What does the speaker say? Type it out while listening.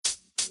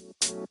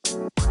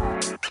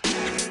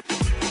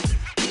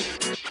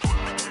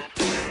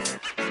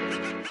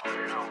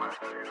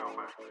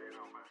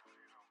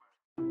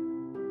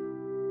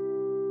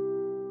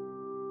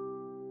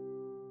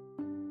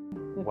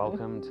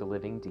Welcome to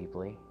Living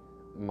Deeply.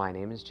 My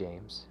name is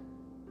James.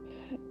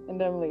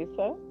 And I'm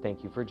Lisa.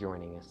 Thank you for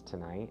joining us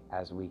tonight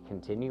as we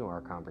continue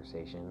our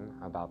conversation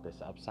about this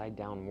upside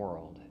down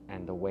world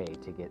and the way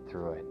to get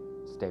through it.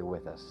 Stay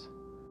with us.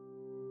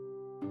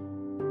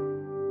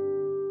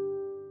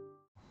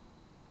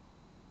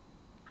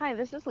 Hi,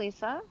 this is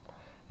Lisa.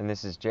 And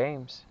this is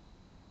James.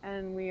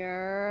 And we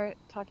are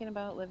talking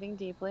about living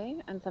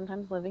deeply and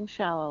sometimes living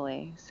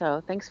shallowly.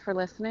 So thanks for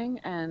listening.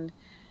 And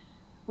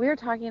we are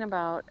talking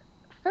about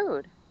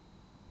food.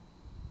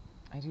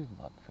 I do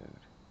love food.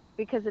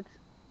 Because it's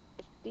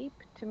deep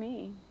to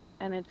me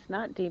and it's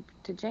not deep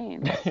to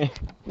James.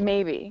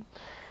 Maybe.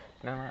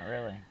 No, not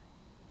really.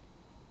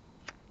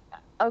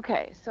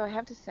 Okay, so I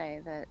have to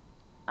say that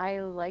I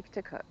like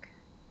to cook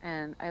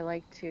and I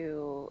like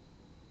to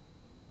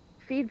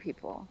feed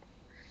people.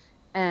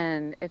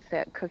 And it's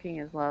that cooking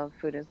is love,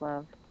 food is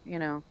love, you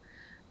know.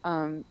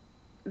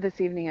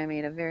 This evening I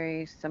made a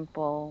very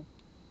simple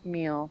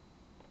meal.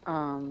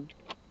 It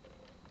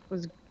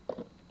was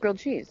grilled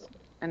cheese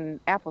and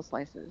apple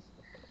slices,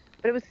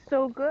 but it was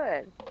so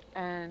good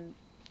and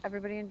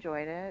everybody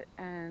enjoyed it,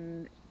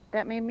 and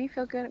that made me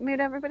feel good. It made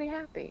everybody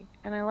happy,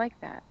 and I like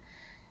that.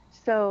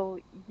 So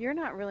you're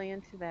not really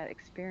into that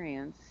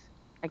experience,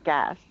 I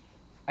guess.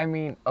 I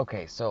mean,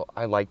 okay, so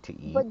I like to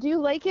eat. But do you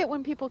like it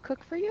when people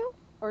cook for you,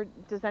 or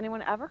does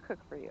anyone ever cook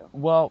for you?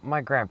 Well,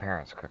 my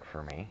grandparents cook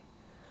for me.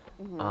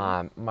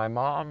 Mm-hmm. My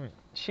mom,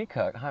 she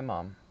cooked. Hi,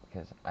 Mom,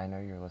 because I know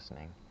you're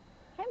listening.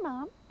 Hey,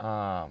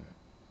 Mom.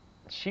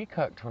 She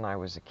cooked when I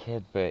was a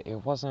kid, but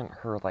it wasn't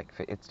her,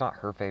 it's not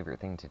her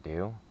favorite thing to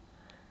do.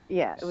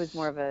 Yeah, it was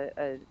more of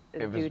a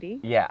It was, duty.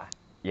 yeah.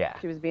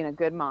 She was being a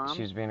good She mom.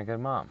 was being a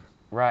good mom.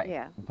 Right.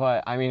 Yeah.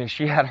 But, I mean, if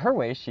she had her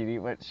way, she'd eat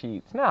what she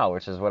eats now,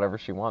 which is whatever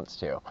she wants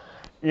to.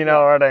 You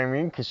know Yeah. what I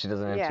mean? Because she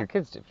doesn't have Yeah. two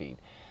kids to feed.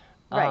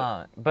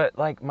 Right. But,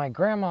 like, my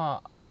grandma,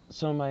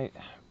 so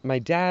my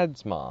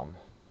dad's mom,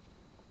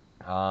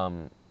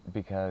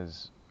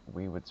 because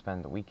we would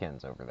spend the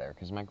weekends over there,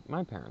 because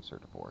my parents are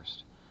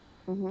divorced.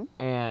 Mm-hmm.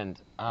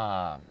 And,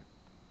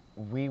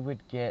 we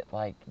would get,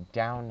 like,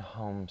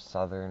 down-home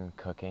Southern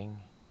cooking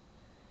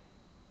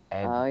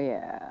Oh,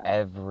 yeah.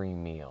 every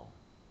meal.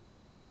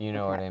 You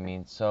know what Okay. I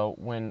mean? So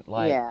when,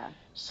 Yeah.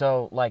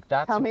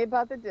 that's... Tell me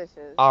about the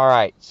dishes. All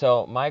right,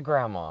 so my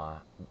grandma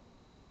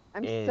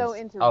I'm so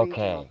is... into regional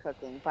Okay,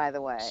 cooking, by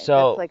the way. That's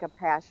so... like a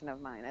passion of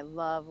mine. I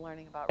love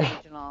learning about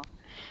regional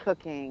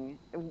cooking,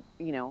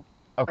 you know.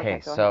 Okay, Okay,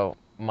 go ahead. so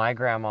my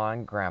grandma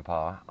and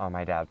grandpa on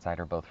my dad's side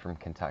are both from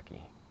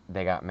Kentucky.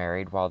 They got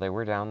married while they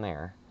were down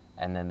there,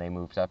 and then they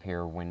moved up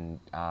here when,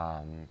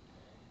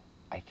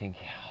 I think...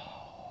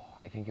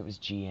 I think it was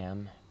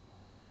GM,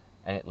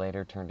 and it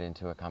later turned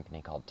into a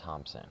company called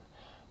Thompson.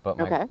 But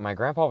Okay. my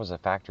grandpa was a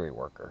factory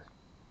worker,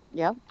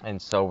 Yep.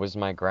 and so was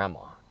my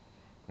grandma,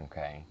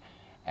 okay?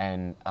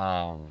 And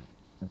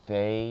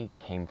they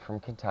came from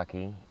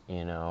Kentucky,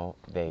 you know.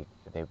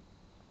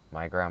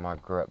 My grandma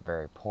grew up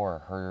very poor.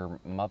 Her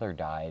mother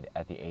died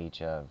at the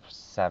age of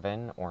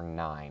 7 or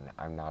 9.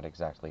 I'm not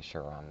exactly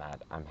sure on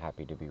that. I'm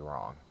happy to be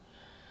wrong.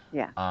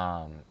 Yeah.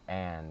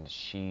 And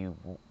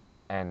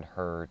and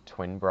her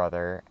twin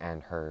brother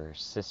and her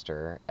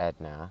sister,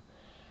 Edna,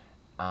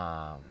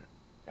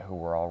 who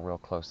were all real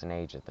close in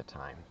age at the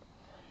time,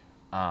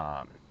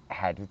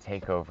 had to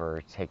take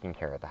over taking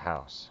care of the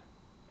house.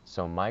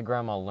 So my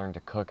grandma learned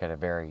to cook at a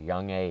very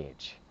young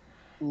age,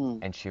 Mm.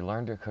 and she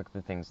learned to cook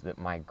the things that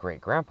my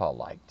great grandpa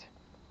liked.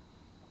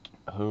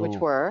 Which Who,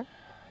 were?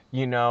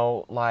 you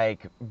know,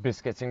 like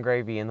biscuits and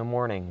gravy in the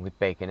morning with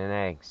bacon and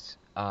eggs.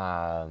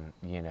 Pot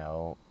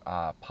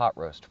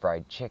roast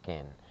fried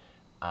chicken,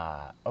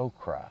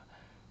 okra,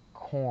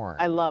 corn,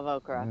 I love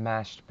okra.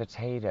 mashed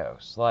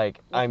potatoes. What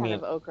kind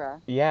of okra?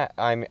 Yeah,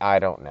 I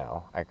don't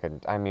know.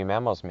 I mean,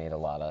 Mammo's made a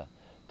lot of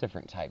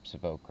different types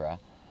of okra,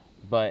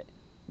 but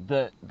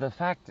the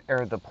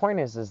point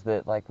is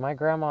that, like, my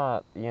grandma,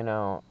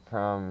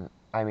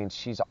 I mean,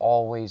 she's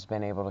always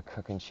been able to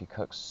cook, and she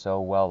cooks so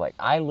well. Like,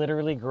 I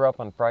literally grew up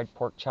on fried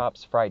pork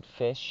chops, fried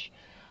fish,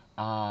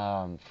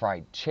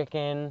 fried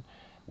chicken.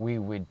 We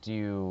would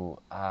do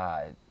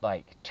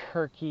like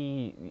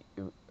turkey,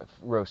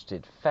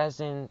 roasted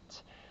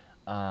pheasant,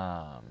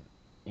 um,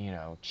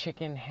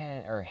 chicken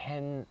hen or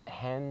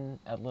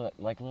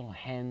like little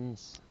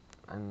hens.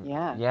 And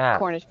Yeah. yeah,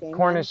 Cornish game hens.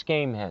 Cornish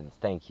game hens.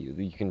 Thank you.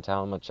 You can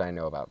tell how much I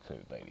know about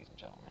food, ladies and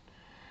gentlemen.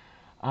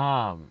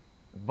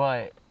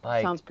 But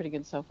like, Sounds pretty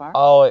good so far.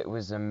 oh, it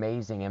was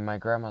amazing. And my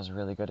grandma's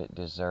really good at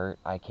dessert.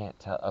 I can't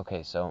tell.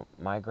 Okay, so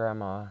my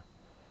grandma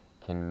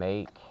can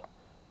make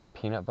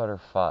peanut butter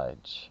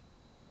fudge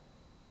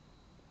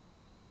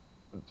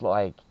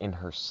like in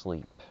her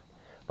sleep.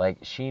 Like,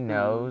 she Mm.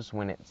 knows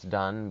when it's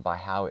done by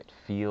how it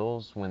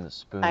feels when the I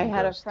spoon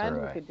had a goes friend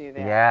through who it. could do that.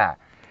 Yeah.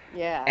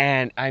 Yeah.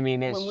 And I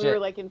mean, it's When we were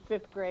just, like in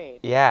fifth grade.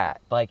 yeah,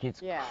 like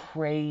it's Yeah.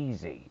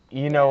 crazy.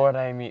 You know Yeah. what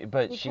I mean?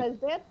 But she, Because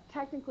that's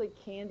technically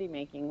candy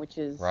making, which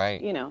is,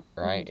 right,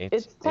 right.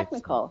 it's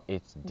technical,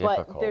 It's but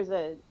difficult. there's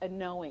a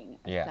knowing,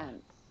 a Yeah.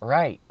 sense.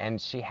 Right.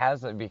 And she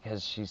has it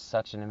because she's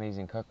such an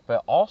amazing cook,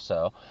 but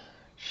also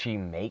she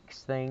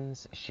makes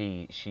things.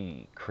 She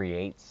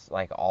creates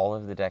like all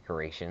of the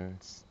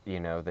decorations,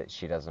 that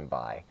she doesn't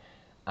buy.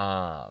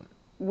 Um,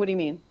 What do you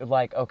mean?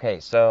 like okay,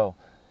 so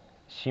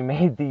she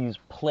made these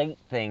plate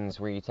things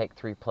where you take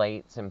three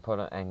plates and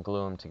and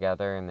glue them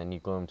together, and then you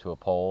glue them to a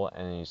pole,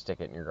 and then you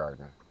stick it in your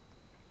garden,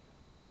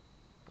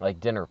 like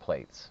dinner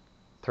plates.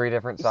 Three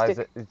different You sizes.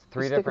 stick It's you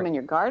three stick them different. in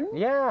your garden?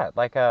 Yeah,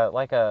 like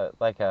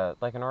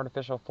an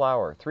artificial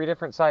flower. Three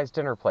different sized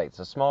dinner plates: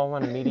 a small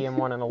one, a medium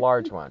one, and a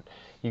large one.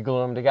 You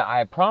glue them together.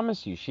 I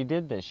promise you, she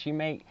did this.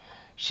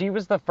 She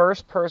was the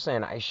first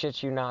person, I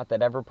shit you not,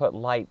 that ever put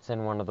lights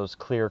in one of those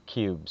clear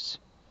cubes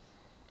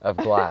of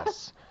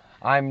glass.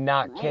 I'm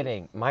not Nice.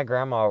 kidding. My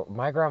grandma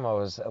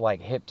was like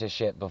hip to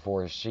shit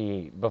before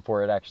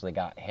it actually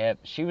got hip.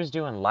 She was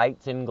doing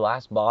lights in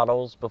glass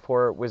bottles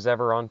before it was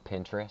ever on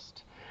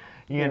Pinterest.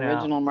 The You know,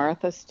 original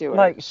Martha Stewart.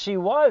 like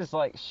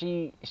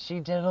she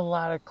did a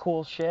lot of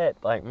cool shit.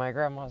 Like my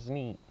grandma's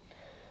neat.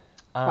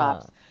 Uh,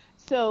 Props.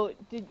 So,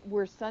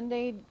 were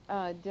Sunday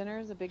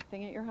dinners a big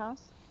thing at your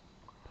house?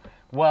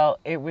 well,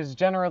 it was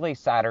generally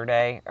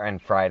Saturday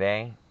and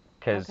Friday,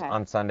 because Okay.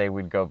 on Sunday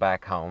we'd go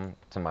back home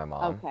to my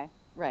mom. Okay.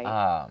 Right.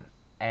 Um,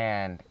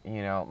 and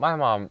my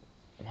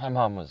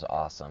mom was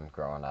awesome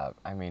growing up.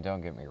 I mean,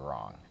 don't get me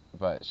wrong,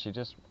 but she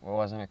just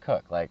wasn't a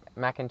cook. Like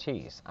mac and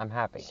cheese, I'm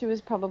happy. She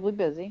was probably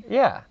busy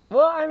Yeah.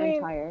 Well, I and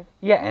mean, tired.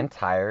 yeah, Yeah. and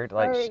tired.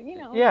 Like, Or,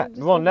 yeah. just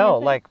Well, wasn't your no,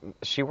 thing. like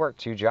she worked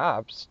two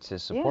jobs to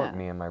support Yeah.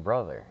 me and my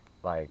brother.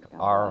 Like God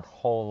our bless.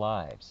 whole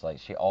lives. Like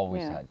she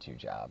always Yeah. had two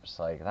jobs.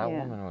 Like that Yeah.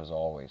 woman was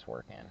always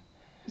working.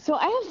 So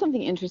I have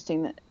something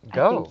interesting that I think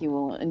Go, you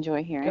will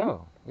enjoy hearing.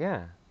 go.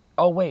 Yeah.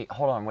 Oh wait,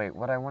 hold on, wait.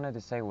 What I wanted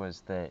to say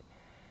was that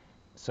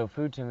so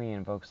food to me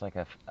invokes like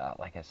a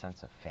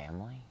sense of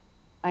family.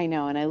 I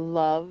know, and I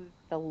love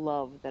the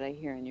love that I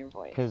hear in your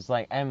voice. Cause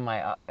like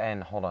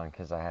and hold on,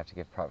 cause I have to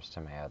give props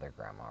to my other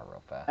grandma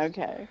real fast.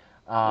 Okay.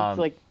 It's Um,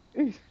 like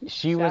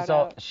shout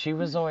out. she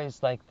was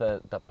always like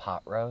the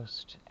pot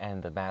roast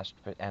and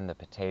and the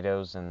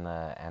potatoes and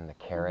the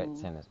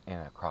carrots Mhm. in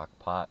a crock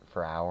pot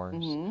for hours.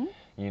 Mhm.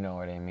 You know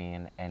what I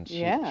mean? And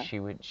Yeah.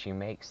 she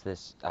makes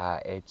this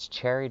it's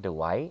cherry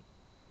delight.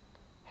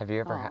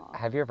 Oh.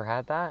 Have you ever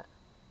had that?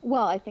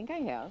 Well, I think I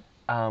have.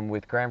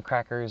 With graham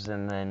crackers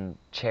and then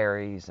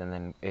cherries, and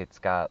then it's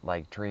got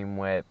like Dream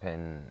Whip,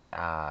 and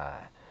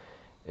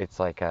it's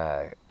like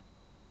a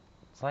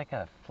it's like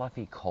a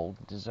fluffy cold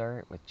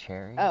dessert with Oh,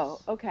 cherries.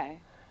 okay.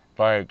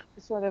 Like,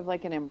 Sort of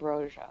like an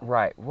ambrosia.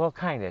 right, well,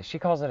 kind of. She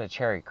calls it a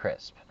cherry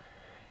crisp,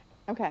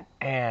 Okay.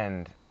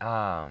 and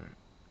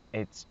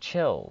it's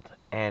chilled,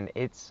 and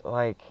it's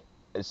like,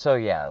 so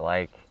yeah,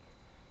 like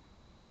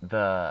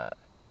the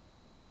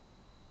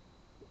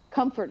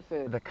Comfort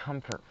food. the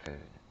comfort food.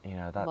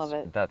 Love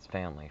it. That's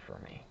family for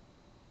me.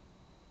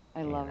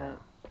 I You love know.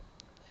 it.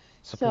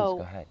 So please go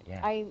So, ahead.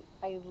 Yeah.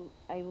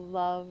 I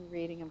love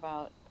reading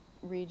about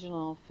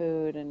regional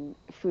food and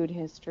food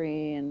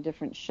history and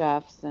different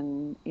chefs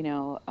and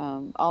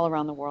all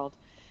around the world.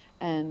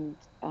 And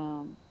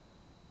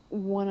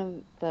one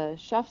of the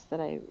chefs that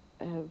I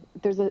have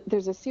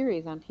there's a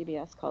series on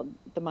PBS called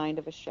The Mind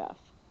of a Chef,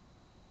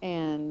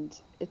 and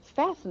it's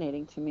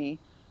fascinating to me.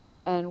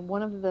 And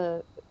one of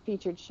the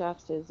featured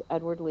chefs is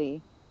Edward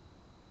Lee,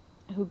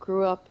 who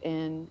grew up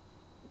in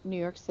New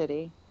York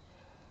City,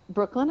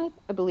 Brooklyn,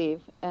 I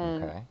believe,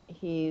 and Okay.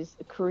 he's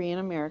Korean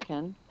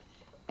American.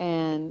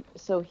 And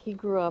so he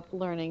grew up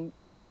learning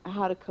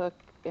how to cook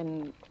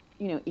and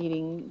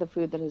eating the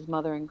food that his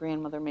mother and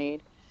grandmother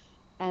made.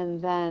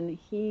 And then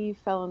he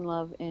fell in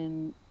love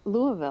in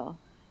Louisville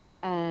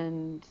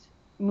and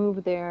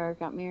moved there,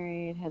 got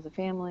married, has a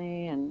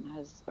family, and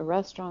has a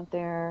restaurant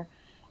there.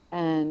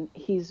 And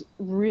he's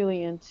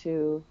really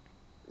into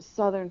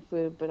Southern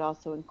food, but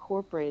also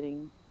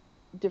incorporating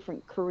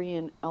different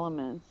Korean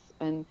elements.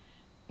 And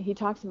he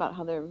talks about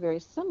how they're very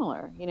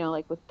similar,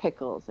 like with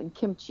pickles and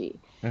kimchi.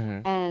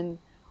 Mhm. And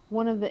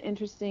one of the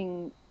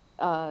interesting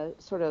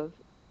sort of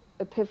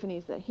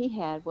epiphanies that he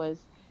had was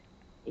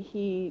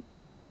he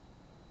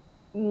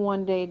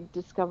one day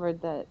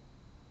discovered that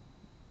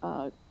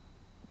uh,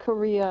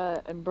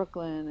 Korea and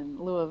Brooklyn and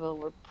Louisville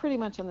were pretty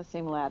much on the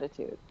same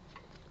latitude.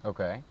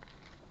 Okay.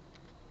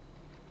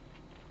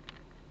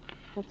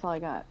 That's all I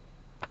got.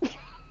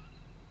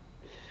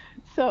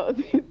 So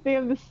they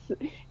have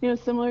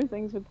this, similar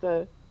things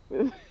with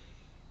with,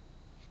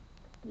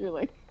 you're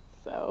like,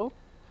 so.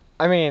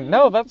 I mean,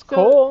 no, that's So,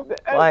 cool.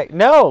 Like,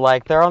 no,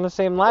 like they're on the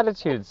same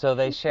latitude, so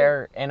they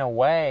share in a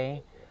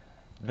way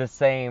the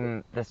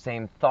same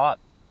thought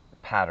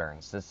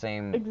patterns, the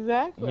same,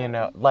 exactly.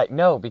 like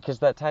no, because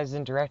that ties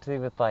in directly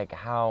with like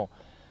how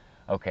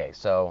okay,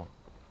 so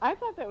I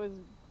thought that was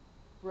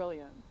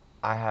brilliant.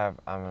 I'm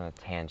on a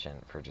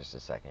tangent for just a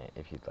second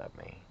if you'd let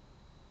me.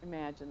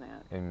 Imagine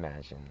that.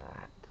 Imagine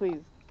that.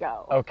 Please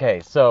go.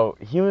 Okay, so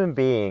human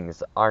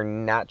beings are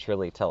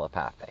naturally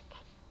telepathic.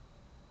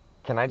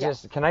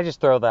 Yes. Can I just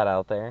throw that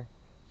out there?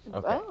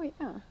 Okay. Oh,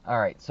 yeah. All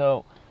right.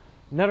 So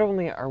not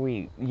only are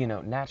we,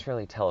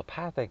 naturally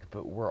telepathic,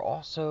 but we're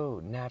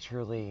also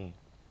naturally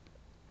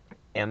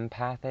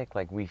empathic.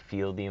 Like we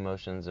feel the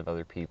emotions of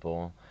other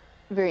people.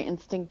 Very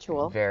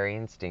instinctual. Very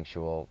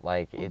instinctual.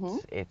 Like Hmm.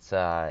 it's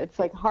It's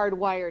like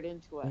hardwired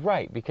into us.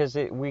 right because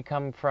we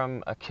come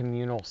from a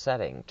communal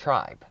setting,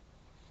 tribe.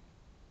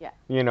 Yeah.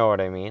 You know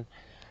what I mean?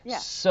 Yeah.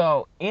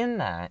 So, in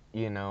that,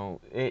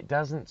 it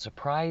doesn't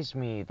surprise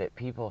me that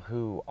people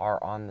who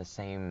are on the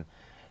same,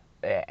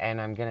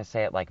 and I'm going to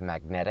say it like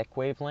magnetic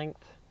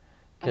wavelength,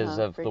 because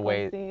Uh-huh. of the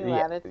way, Frequency,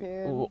 yeah,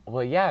 latitude.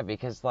 well, yeah,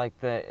 because like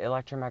the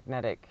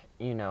electromagnetic,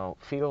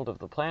 field of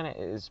the planet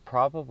is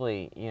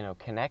probably,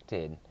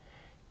 connected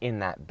in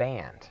that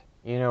band.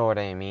 You know what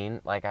I mean?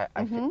 Like,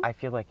 Hmm. I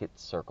feel like it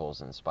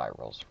circles and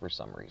spirals for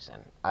some reason.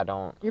 I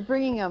don't, You're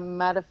bringing a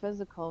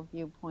metaphysical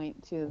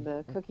viewpoint to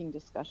the cooking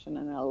discussion,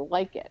 and I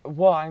like it.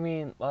 well,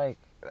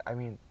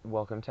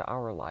 welcome to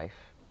our life,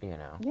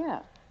 Yeah. Yeah.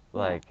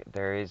 Like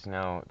there's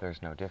no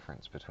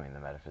difference between the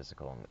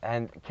metaphysical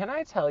and can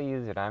I tell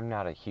you that I'm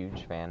not a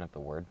huge fan of the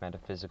word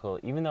metaphysical,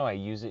 even though I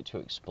use it to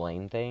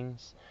explain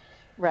things,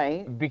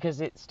 Right. because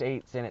it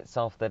states in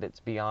itself that it's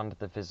beyond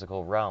the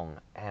physical realm,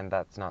 and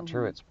that's not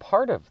true. Hmm. It's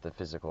part of the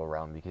physical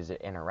realm because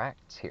it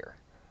interacts here.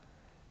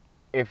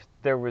 If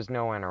there was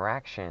no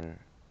interaction,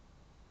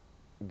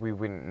 we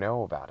wouldn't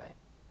know about it.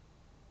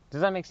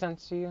 Does that make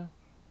sense to you?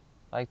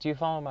 Like, do you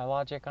follow my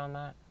logic on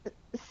that?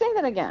 Say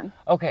that again.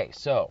 Okay,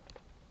 so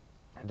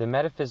the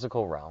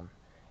metaphysical realm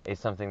is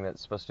something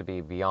that's supposed to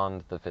be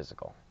beyond the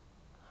physical.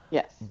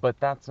 Yes. But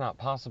that's not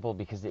possible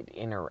because it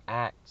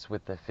interacts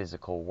with the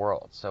physical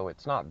world. So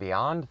it's not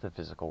beyond the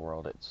physical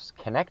world, it's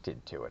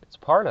connected to it. It's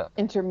part of it.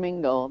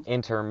 Intermingled.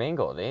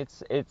 Intermingled.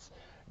 It's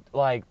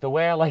like the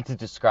way I like to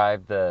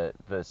describe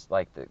this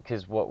like the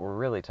cuz what we're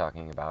really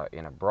talking about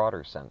in a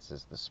broader sense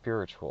is the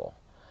spiritual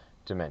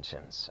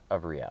dimensions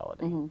of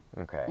reality. Hmm.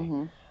 Okay.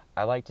 Hmm.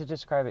 I like to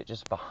describe it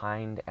just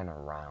behind and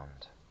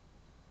around.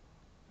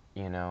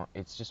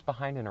 It's just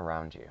behind and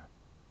around you.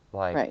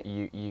 Like Right.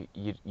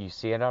 you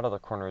see it out of the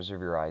corners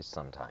of your eyes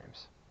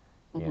sometimes,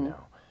 you Hmm.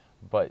 know.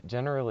 But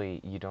generally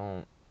you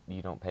don't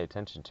pay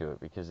attention to it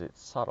because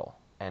it's subtle.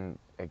 And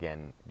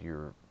again,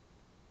 you're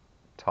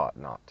taught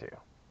not to.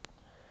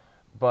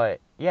 But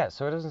yeah,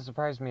 so it doesn't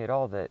surprise me at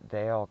all that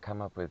they all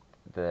come up with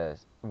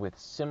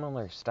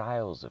similar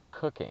styles of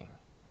cooking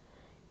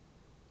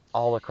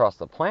all across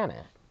the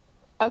planet.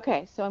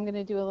 Okay, so I'm going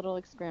to do a little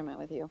experiment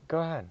with you. Go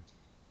ahead.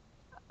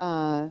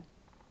 Uh,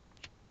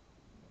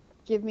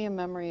 give me a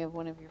memory of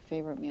one of your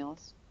favorite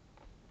meals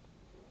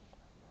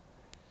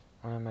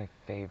One of my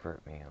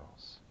favorite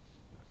meals.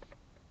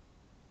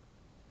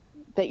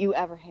 that you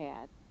ever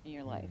had in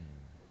your life.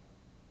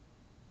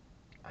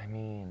 Hmm. I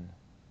mean,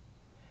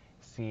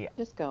 see,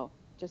 Just go.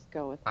 Just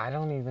go with I it.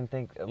 don't even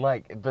think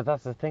like, but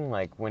that's the thing.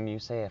 Like when you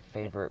say a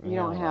favorite You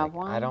don't meal, have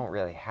like I one? don't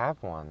really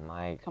have one.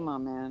 Like, Come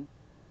on, man.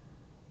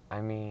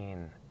 I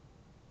mean,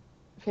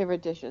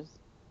 Favorite dishes.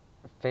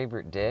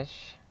 favorite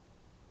dish.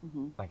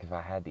 Hmm. Like if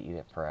I had to eat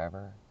it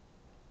forever.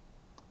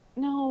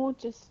 No,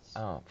 just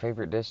Oh,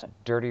 favorite dish,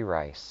 dirty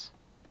rice.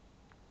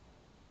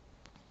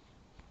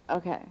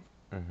 okay.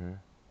 Mm-hmm.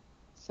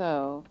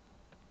 So,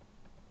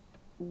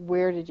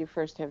 where did you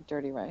first have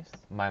dirty rice?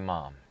 My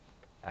mom,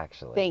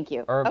 actually, Thank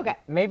you. or Okay.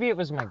 maybe it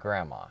was my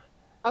grandma.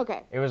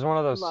 Okay. It was one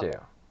of those Love two. it.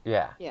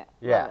 Yeah. Yeah, love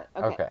Yeah. it.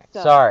 Okay. Okay.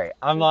 So, Sorry.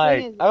 the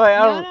point is, no,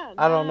 no,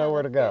 I no, don't no, know no,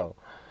 where to that's good. go.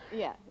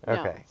 Yeah, no.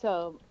 Okay.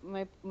 So,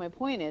 my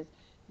point is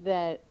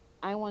that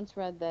I once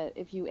read that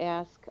if you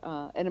ask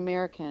an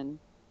American,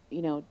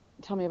 you know,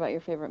 tell me about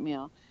your favorite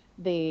meal,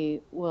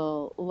 they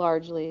will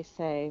largely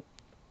say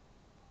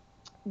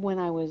when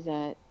I was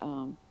at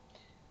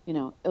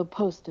El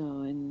Posto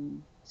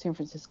in San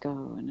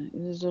Francisco and it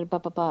was blah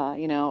blah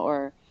blah,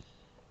 or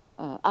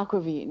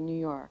Aquavit in New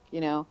York,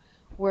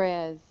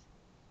 whereas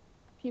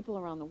people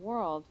around the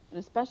world, and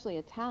especially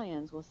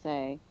Italians, will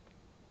say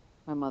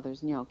my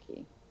mother's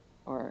gnocchi,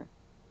 or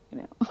you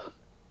know,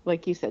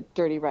 like you said,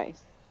 dirty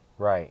rice.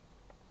 Right.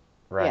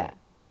 Right. Yeah,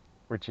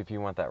 Which, if you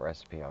want that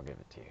recipe, I'll give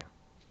it to you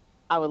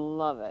I would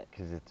love it.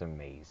 because it's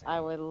amazing. I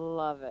would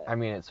love it. I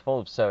mean, it's full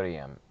of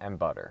sodium and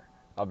butter.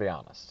 I'll be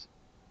honest.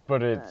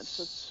 But it's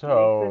That's what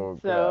makes it so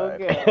so good.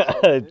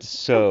 good. It's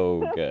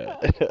so good.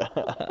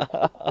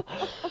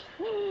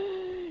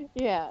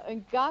 Yeah,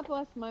 and God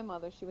bless my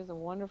mother. She was a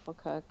wonderful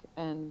cook,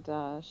 and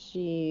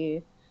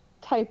she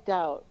typed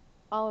out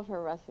all of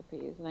her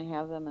recipes, and I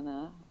have them in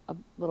a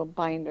little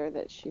binder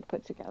that she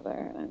put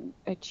together, and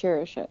I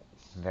cherish it.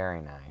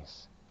 Very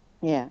nice.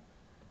 Yeah,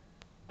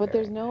 but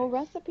there's Very no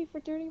nice. recipe for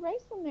dirty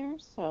rice in there,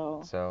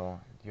 so So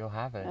you'll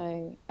have it.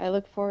 I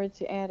look forward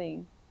to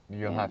adding.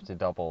 You'll Yeah. have to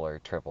double or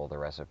triple the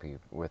recipe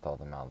with all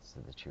the mouths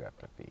that you have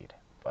to feed.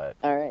 But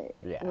All right.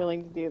 yeah,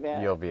 Willing to do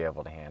you'll that. be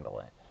able to handle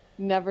it.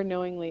 Never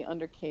knowingly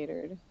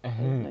undercatered, as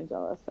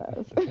Nigella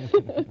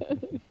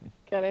says.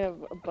 Gotta have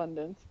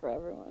abundance for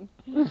everyone.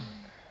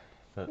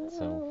 That's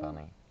so Oh,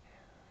 funny.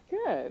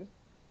 good.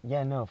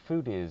 Yeah, no,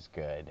 food is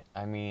good.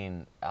 I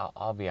mean,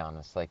 I'll be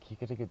honest, like you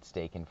get a good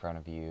steak in front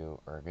of you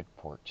or a good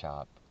pork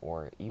chop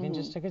or even Hmm.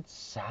 just a good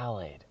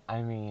salad.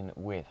 I mean,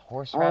 with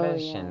Oh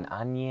horseradish and yeah.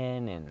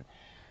 onion and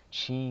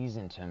cheese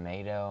and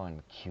tomato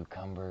and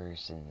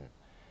cucumbers and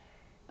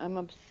I'm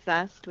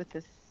obsessed with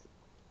this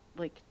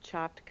like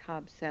chopped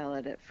Cobb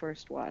salad at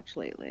First Watch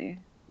lately.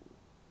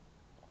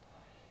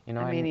 you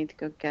know, I may need to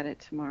go get it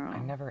I tomorrow.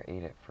 never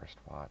ate at First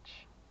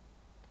Watch.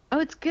 Oh,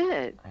 it's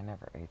good. I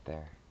never ate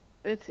there.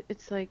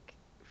 It's like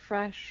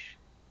fresh,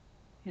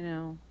 you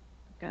know,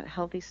 got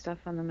healthy stuff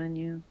on the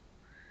menu.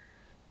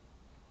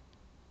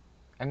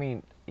 I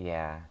mean,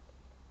 yeah,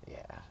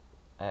 yeah.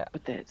 I,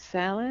 But that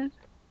salad?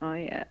 Oh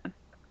yeah.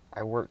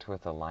 I worked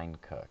with a line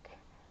cook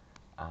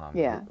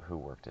Yeah. who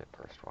worked at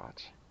First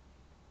Watch.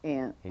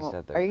 And He well,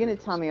 said their are you food gonna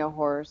tell was me a good.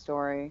 horror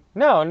story?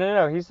 No, no,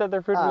 no. He said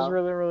their food was Oh.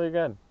 really, really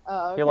good.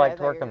 Oh, He okay. I liked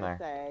thought you were working gonna there.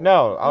 say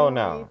No, you oh only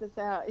no. eat the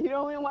salad. You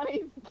only want to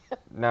eat the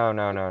No,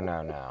 no, no,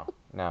 no, no.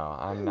 No,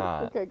 I'm salad.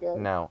 not. Okay, good.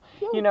 No.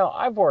 You Good. know,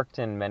 I've worked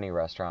in many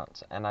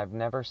restaurants and I've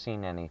never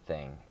seen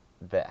anything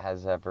that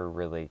has ever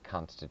really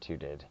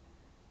constituted,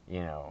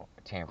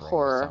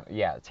 Horror.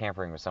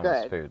 tampering with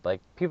someone's Good. food.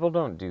 Like people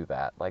don't do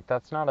that. Like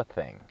that's not a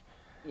thing.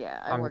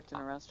 Yeah, I I'm worked in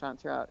a restaurant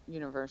throughout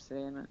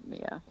university, and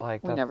yeah,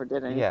 like we that's never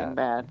did yeah, anything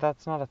bad.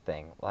 that's not a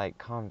thing. Like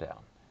calm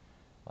down.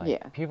 Like,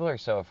 Yeah. people are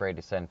so afraid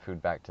to send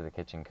food back to the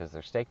kitchen because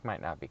their steak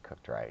might not be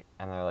cooked right.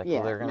 And they're like,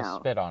 well, Yeah. they're going to No,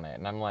 spit on it.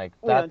 And I'm like,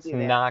 we don't that's do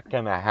that. not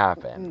going to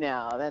happen.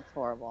 No, that's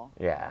horrible.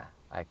 Yeah,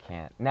 I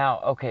can't. Now,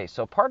 okay,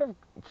 so part of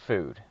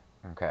food,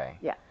 okay,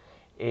 Yeah.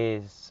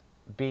 is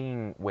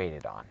being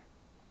waited on.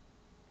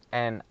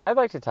 And I'd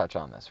like to touch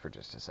on this for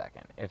just a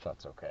second, if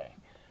that's okay.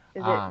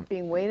 Is Um, it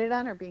being waited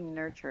on or being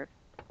nurtured?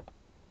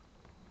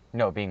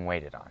 no, being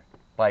waited on.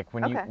 Like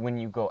Okay. when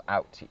you go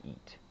out to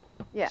eat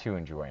Yeah. to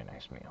enjoy a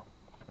nice meal.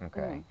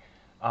 Okay.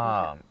 Hmm.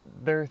 Okay.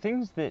 There are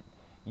things that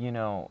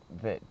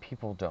that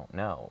people don't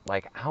know,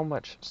 like how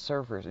much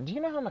servers. Do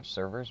you know how much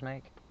servers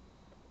make?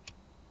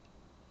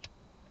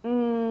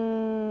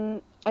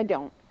 I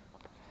don't.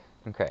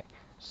 Okay,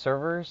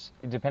 servers,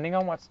 depending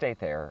on what state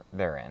they're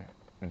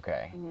in.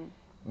 Okay, Hmm.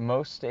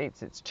 most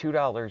states it's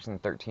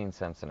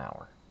 $2.13 an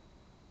hour.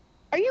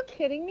 Are you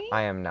kidding me?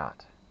 I am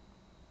not.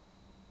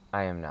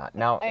 I am not.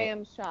 Now, I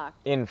am shocked.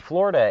 in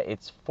Florida,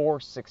 it's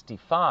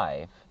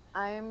 4.65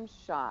 I am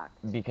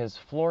shocked. because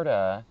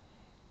Florida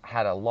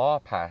had a law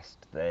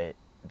passed that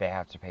they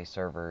have to pay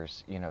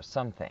servers,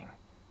 something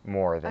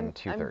more than I'm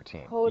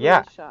 2.13. totally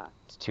Yeah, shocked.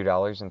 it's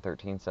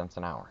 $2.13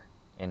 an hour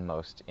in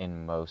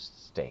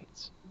most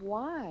states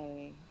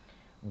Why?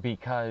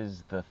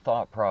 because the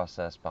thought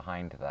process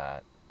behind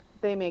that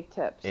They make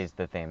tips. is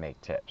that they make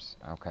tips.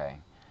 Okay.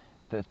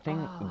 The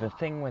thing Oh,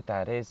 with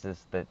that is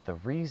that the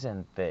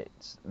reason that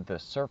the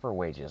server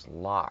wage is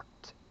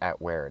locked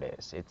at where it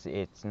is,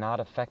 it's not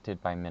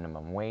affected by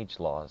minimum wage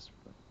laws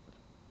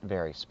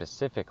very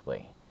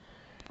specifically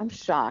I'm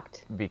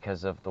shocked.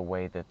 because of the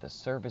way that the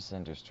service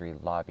industry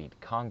lobbied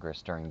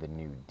Congress during the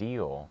New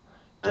Deal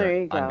There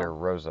you under go.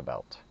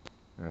 Roosevelt.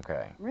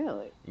 Okay.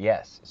 Really?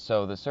 Yes.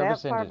 So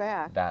That far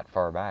back? that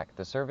far back,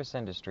 the service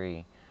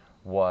industry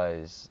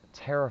was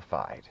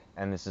terrified,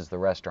 and this is the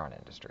restaurant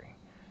industry,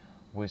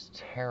 was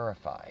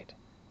terrified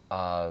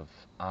of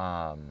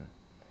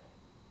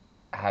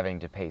having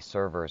to pay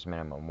servers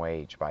minimum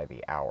wage by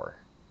the hour.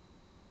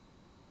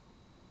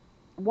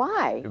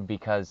 Why?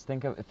 Because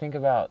think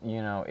about,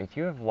 if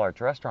you have a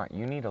large restaurant,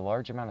 you need a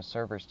large amount of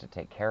servers to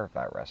take care of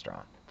that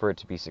restaurant for it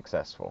to be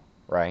successful,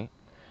 right?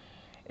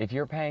 If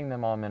you're paying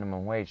them all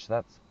minimum wage,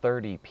 that's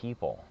 30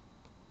 people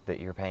that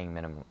you're paying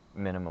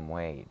minimum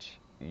wage.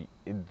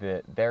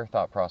 Their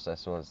thought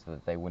process was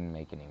that they wouldn't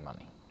make any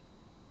money.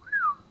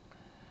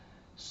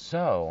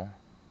 So,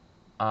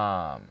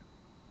 um,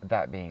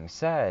 that being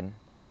said,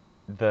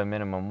 the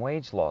minimum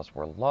wage laws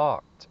were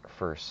locked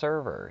for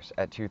servers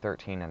at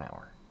 2.13 an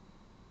hour.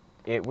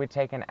 It would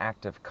take an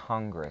act of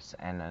Congress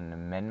and an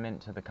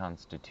amendment to the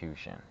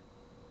Constitution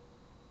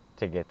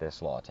to get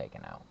this law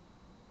taken out.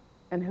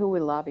 And who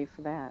would lobby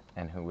for that?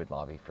 And who would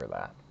lobby for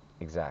that?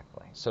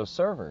 Exactly. So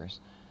servers,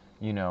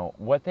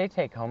 what they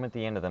take home at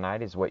the end of the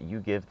night is what you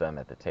give them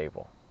at the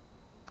table.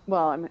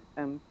 Well,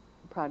 I'm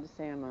proud to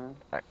say I'm a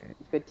I,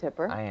 good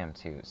tipper. I am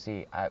too.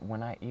 See,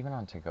 when I even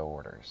on to-go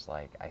orders,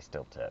 like I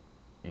still tip.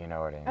 You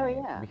know what I Oh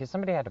mean? yeah. Because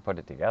somebody had to put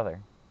it together.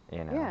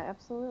 You know. Yeah,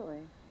 absolutely.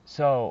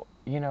 So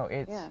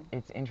it's Yeah.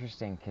 it's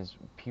interesting because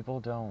people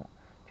don't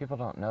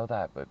know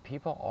that, but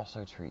people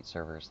also treat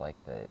servers like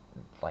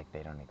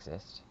they don't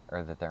exist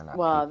or that they're not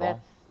Well, people.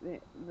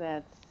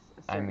 that's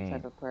a I certain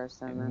type mean, of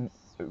person.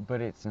 That's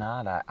but it's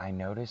not. I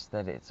noticed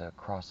that it's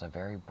across a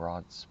very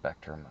broad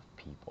spectrum of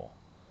people.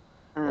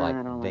 Like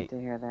I don't like to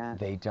hear that.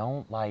 they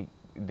don't like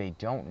they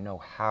don't know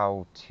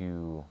how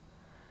to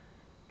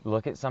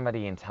look at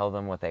somebody and tell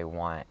them what they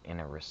want in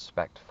a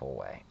respectful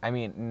way. I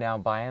mean, now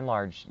by and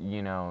large,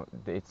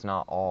 it's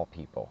not all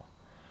people,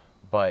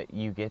 but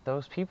you get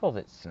those people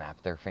that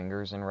snap their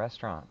fingers in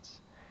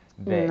restaurants.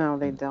 That No,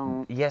 they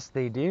don't. yes,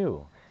 they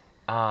do.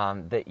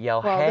 That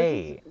yell Well,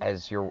 "Hey"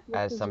 as this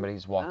as is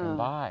somebody's walking uh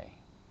by.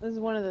 This is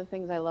one of the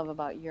things I love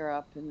about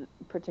Europe and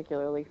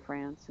particularly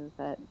France is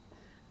that,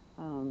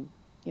 um,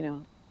 you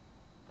know,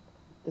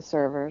 the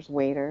servers,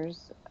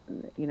 waiters,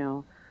 you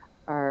know,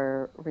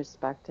 are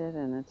respected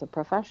and it's a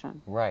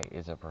profession. Right,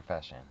 is a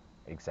profession.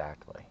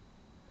 Exactly.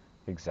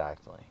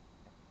 Exactly.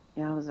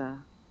 Yeah, it was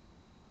a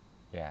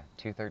Yeah,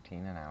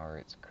 213 an hour,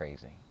 it's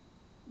crazy.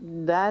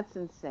 that's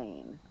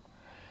insane.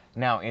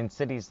 Now, in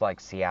cities like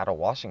Seattle,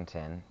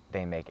 Washington,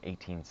 they make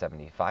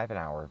 1875 an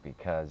hour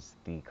because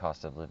the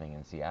cost of living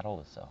in Seattle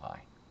is so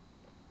high.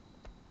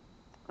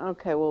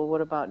 Okay, well,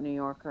 what about New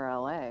York or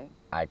LA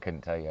I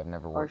couldn't tell you. I've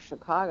never or worked.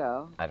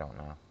 Chicago? I don't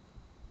know.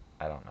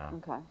 I don't know.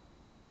 Okay,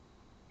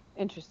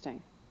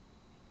 interesting.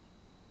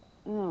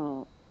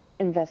 Oh,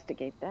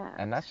 investigate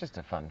that. And that's just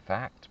a fun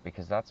fact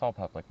because that's all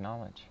public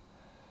knowledge.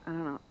 I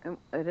don't know.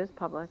 It is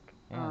public.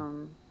 Yeah,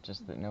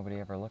 just that nobody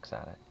ever looks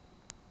at it.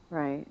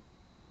 Right.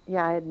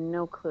 Yeah, I had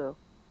no clue.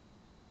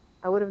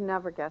 I would have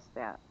never guessed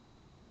that.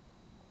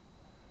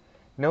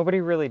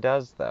 Nobody really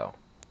does, though.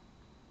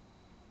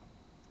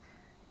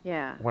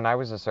 Yeah. When I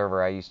was a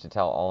server, I used to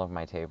tell all of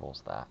my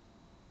tables that.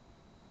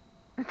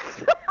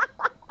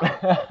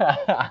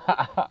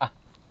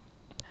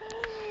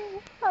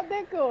 How'd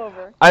that go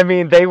over? I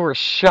mean, they were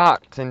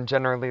shocked and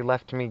generally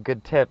left me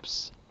good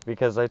tips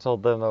because I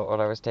told them that what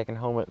I was taking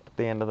home at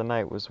the end of the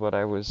night was what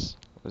I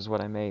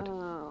made.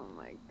 Oh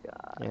my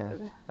Yeah.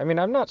 God. I mean,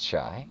 I'm not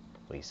shy,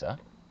 Lisa.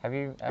 Have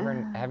you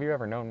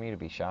ever known me to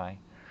be shy?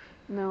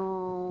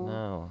 No.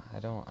 No, I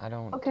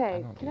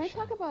Okay, don't can do I shy.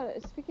 talk about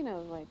it? Speaking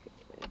of like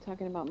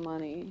talking about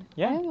money,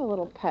 I Yeah. have a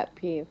little pet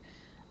peeve.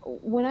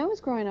 When I was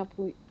growing up,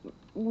 we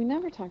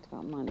never talked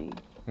about money.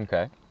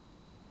 Okay.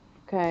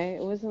 Okay,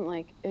 it wasn't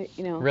like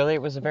Really,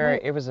 if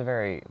I it was a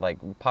very like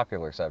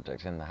popular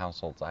subject in the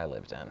households I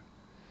lived in.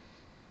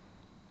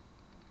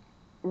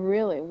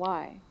 really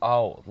why.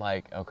 Oh,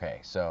 like okay,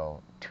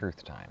 so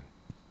truth time.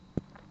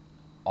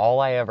 All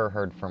I ever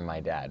heard from my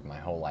dad my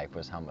whole life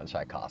was how much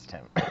I cost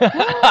him.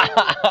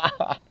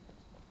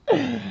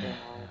 Oh my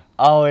God.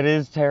 Oh, it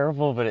is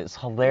terrible, but it's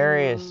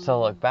hilarious to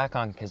look Um, back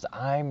on because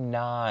I'm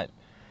not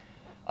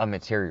a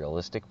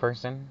materialistic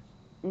person.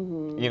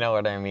 You mhm. know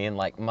what I mean?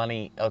 Like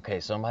money. Okay,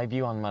 so my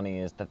view on money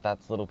is that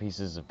that's little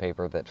pieces of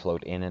paper that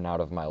float in and out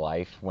of my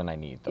life when I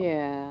need them.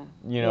 Yeah.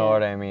 You know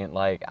what Yeah. I mean?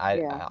 Like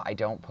I Yeah. I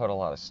don't put a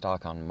lot of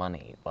stock on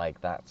money.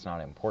 Like that's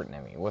not important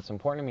to me. What's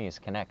important to me is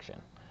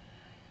connection.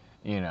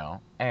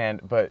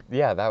 And but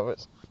yeah,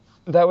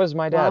 that was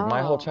my dad.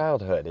 My whole Wow.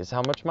 childhood is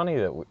how much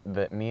money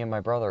that me and my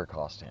brother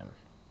cost him.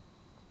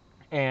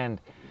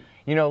 And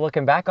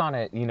looking back on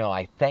it,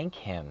 I thank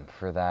him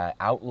for that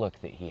outlook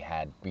that he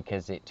had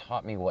because it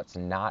taught me what's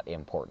not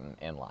important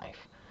in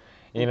life.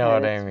 You know Okay,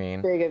 what I that's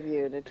mean? big of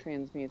you to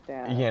transmute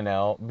that.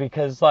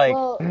 Because like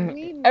Well,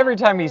 we every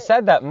time he never.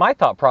 said that, my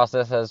thought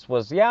process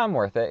was, yeah, I'm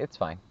worth it. It's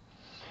fine.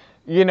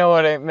 You know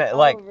what I mean? Oh,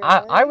 Like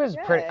I really? was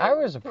pretty I Good.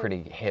 was a Because,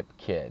 pretty hip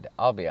kid,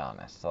 I'll be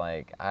honest.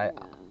 Like I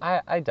yeah,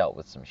 I I dealt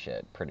with some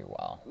shit pretty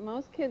well.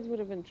 most kids would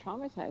have been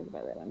traumatized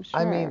by that, I'm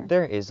I mean, sure.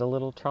 there is a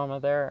little trauma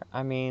there.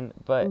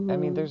 But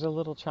Mm-hmm. there's a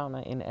little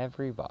trauma in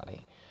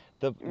everybody.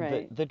 The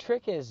Right. the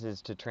trick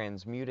is to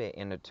transmute it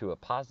into a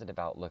positive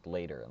outlook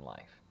later in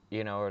life.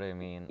 You know what I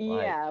mean?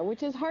 Like, Yeah,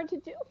 which is hard to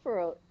do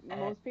for eh,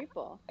 most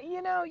people.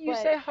 you But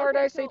say hard, okay,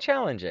 I say so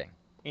challenging.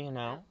 You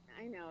I, know?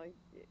 I know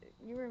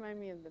you remind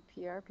me of the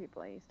PR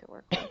people I used to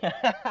work with.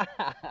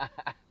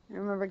 I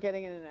remember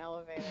getting in an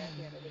elevator at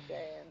the end of the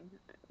day,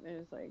 and it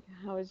was like,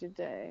 "How was your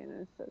day?" And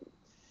I said,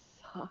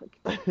 "Sucked."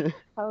 It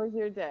How was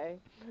your day?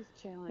 It was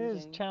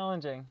is challenging.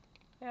 challenging.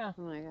 Yeah.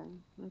 Oh my God,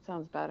 that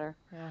sounds better.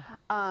 Yeah.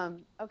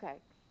 Okay.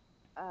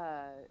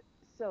 Uh,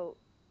 so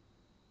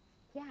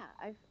yeah,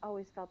 I've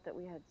always felt that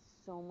we had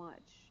so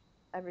much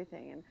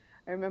everything, and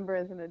I remember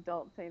as an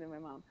adult saying to my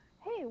mom,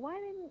 "Hey, why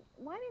didn't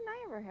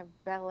I ever have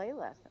ballet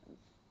lessons?"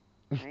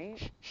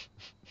 Right?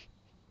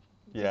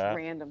 Just Yeah.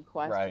 random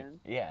Right. question.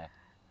 Yeah.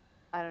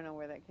 I don't know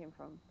where that came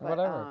from, but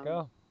Whatever.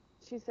 Go.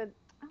 she said,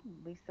 "Oh,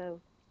 Lisa,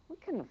 we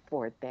couldn't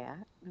afford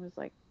that." I was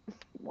like,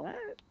 "What?"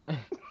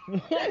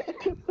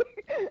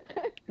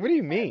 What do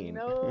you I had mean?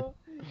 no,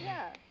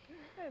 yeah,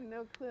 I had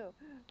no clue.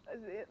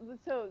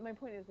 So my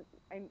point is,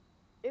 I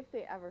if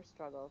they ever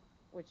struggled,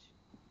 which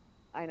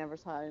I never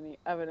saw any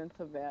evidence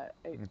of that,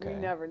 we Okay.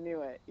 never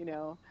knew it,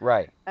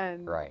 Right.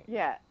 and Right.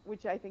 yeah,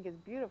 which I think is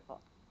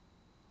beautiful.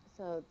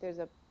 So there's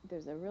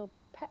a real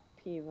pet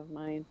peeve of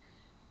mine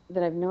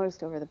that I've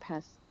noticed over the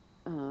past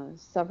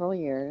several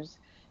years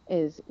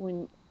is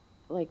when,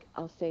 like,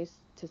 I'll say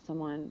to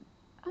someone,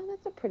 "Oh,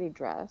 that's a pretty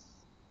dress,"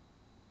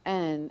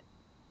 and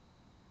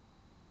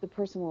the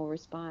person will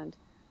respond,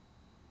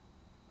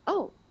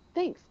 "Oh,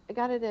 thanks. I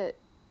got it at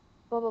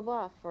blah blah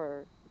blah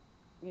for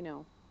you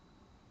know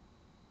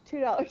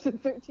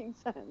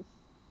 $2.13."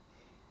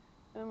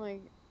 I'm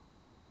like,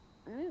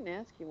 I didn't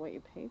ask you what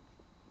you paid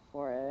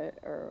for it,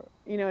 or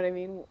you know what I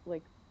mean,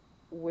 like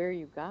where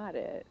you got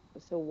it.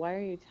 So why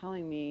are you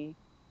telling me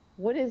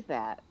what is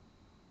that?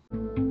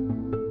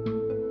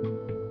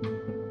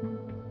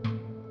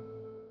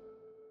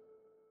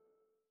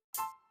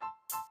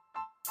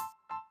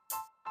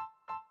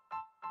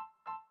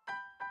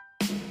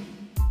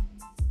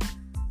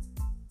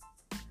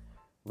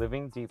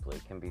 Living Deeply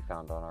can be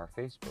found on our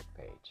Facebook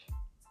page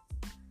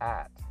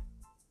at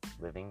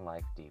Living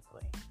Life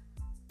Deeply.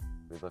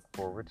 We look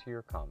forward to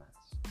your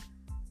comments.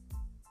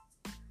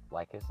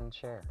 Like us and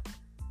share.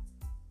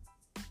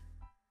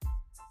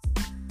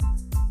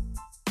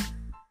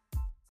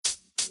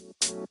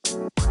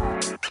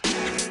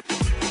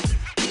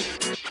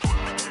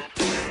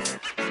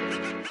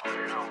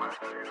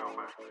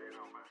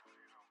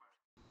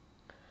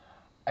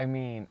 I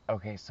mean,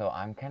 okay, so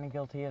I'm kind of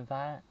guilty of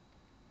that.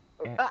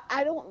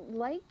 I don't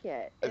like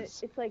it.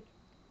 It's, It's like,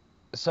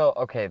 so,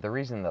 okay, the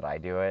reason that I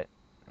do it,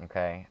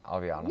 okay,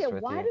 I'll be yeah, honest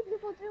with why you. do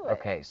people do it?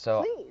 Okay,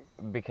 so Please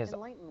because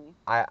enlighten me.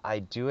 I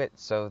do it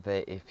so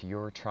that if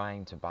you're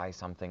trying to buy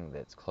something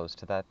that's close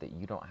to that, that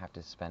you don't have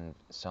to spend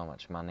so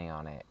much money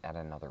on it at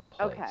another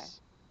Okay.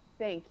 place.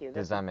 Thank you.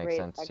 Does That's a that make great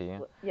sense to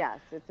you? yes,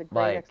 it's a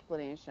great Like,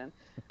 explanation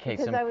case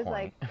because in I was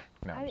like, point.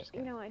 No, I'm just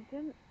kidding. I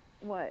didn't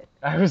what?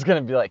 I was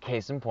gonna be like,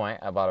 case in point,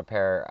 I bought a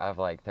pair of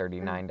like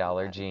Oh $39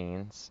 God.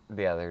 jeans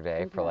the other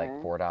day for like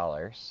Okay.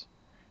 $4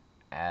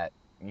 at,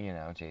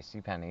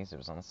 J.C. Penney's. It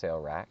was on the sale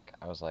rack.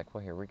 I was like,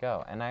 well, here we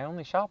go. And I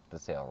only shop the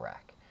sale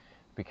rack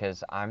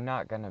because I'm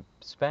not gonna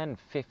spend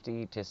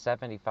 $50 to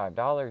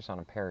 $75 on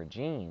a pair of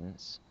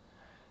jeans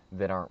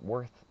that aren't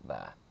worth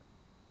that.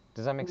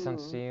 Does that make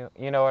sense to Mhm. you?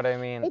 You know what I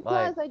mean? It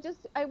Like, does.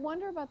 I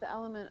wonder about the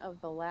element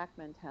of the lack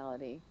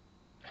mentality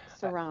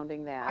I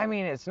surrounding I that.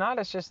 mean, it's not.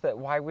 It's just that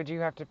why would you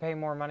have to pay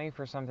more money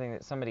for something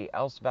that somebody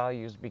else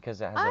values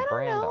because it has a I don't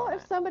brand on know.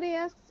 If it? somebody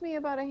asks me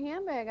about a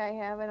handbag I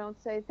have, I don't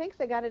say, "Thanks,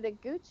 I got it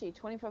at Gucci,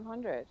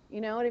 2,500."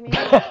 You know what I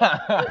mean?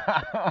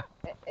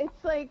 It,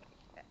 it's like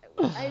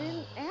I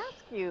didn't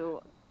ask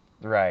you.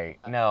 Right.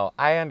 No,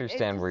 I It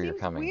understand just where you're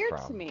seems coming weird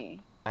to from. me,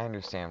 I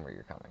understand where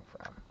you're coming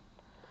from.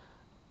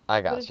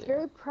 I but got it's you.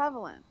 very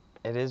prevalent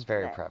It is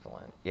very today.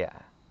 prevalent. Yeah.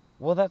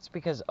 Well, that's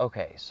because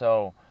okay,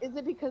 so Is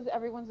it because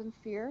everyone's in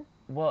fear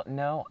well,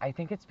 no, I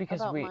think it's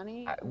because about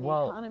money and the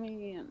well,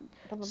 economy and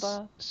blah blah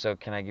blah? so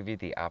can I give you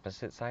the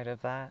opposite side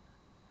of that?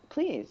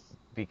 Please.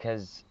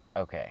 Because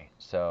okay,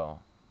 so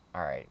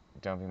all right,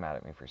 don't be mad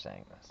at me for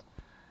saying this.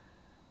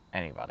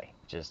 Anybody,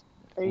 just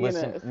Are you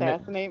gonna listen.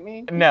 assassinate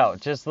me? No,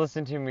 just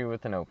listen to me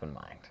with an open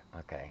mind.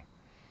 Okay.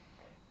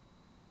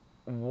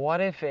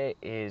 What if it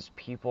is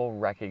people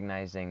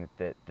recognizing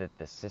that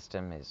the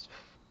system is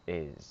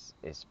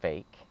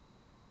fake,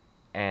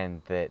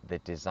 and that the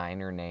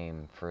designer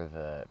name for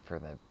the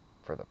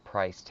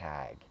price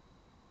tag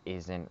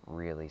isn't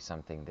really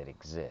something that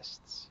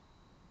exists?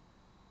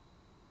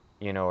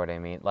 You know what I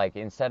mean? Like,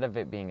 instead of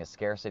it being a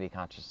scarcity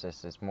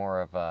consciousness, it's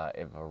more of a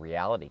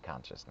reality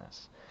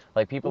consciousness.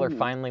 Like, people are Hmm.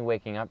 finally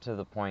waking up to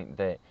the point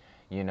that,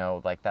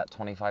 like that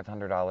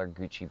 $2,500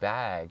 Gucci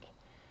bag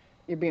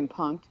You're being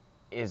punked.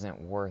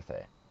 isn't worth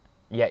it.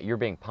 Yet you're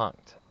being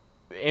punked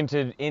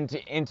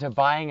into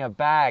buying a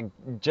bag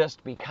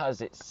just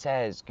because it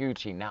says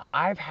Gucci. Now,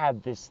 I've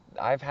had this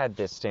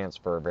stance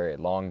for a very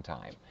long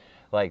time.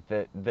 Like,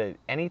 the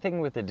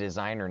anything with a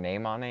designer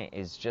name on it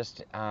is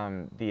just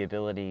the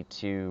ability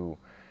to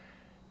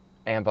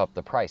amp up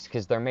the price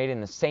because they're made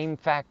in the same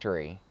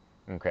factory,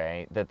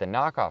 okay, that the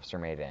knockoffs are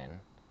made in,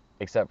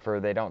 except for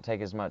they don't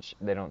take as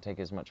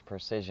much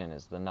precision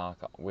as the knock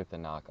with the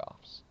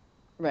knockoffs.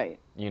 Right.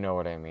 You know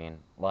what I mean?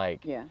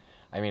 Like, Yeah.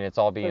 I mean, it's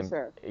all For being,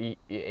 sure.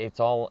 it's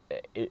all,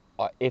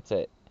 it's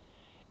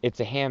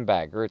a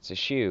handbag or it's a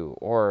shoe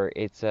or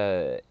it's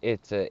a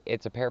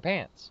pair of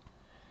pants.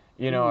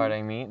 You know what Hmm.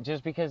 I mean?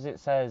 Just because it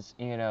says,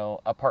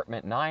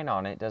 apartment 9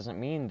 on it doesn't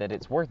mean that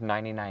it's worth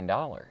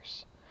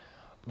 $99.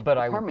 But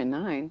Apartment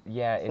 9.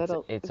 yeah, Is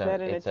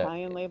that an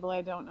Italian label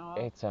I don't know of?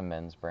 it's a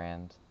men's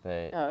brand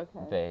that Oh,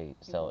 okay. they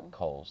sell at Okay.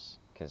 Kohl's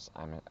because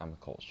I'm a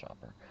Kohl's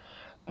shopper.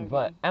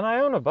 But Okay. and I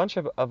own a bunch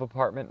of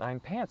apartment 9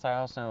 pants. I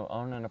also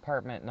own an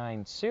apartment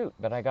 9 suit,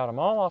 but I got them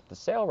all off the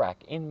sale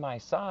rack in my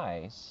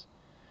size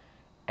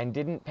and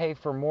didn't pay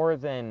for more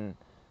than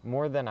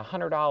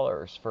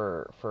 $100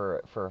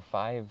 for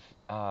 5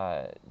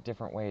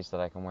 different ways that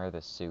I can wear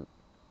this suit.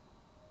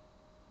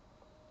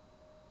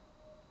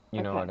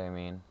 You know what Okay. I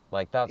mean?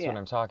 Like, that's what Yeah.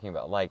 I'm talking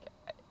about. Like,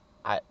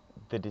 I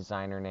the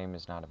designer name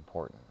is not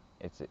important.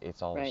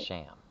 It's all a Right.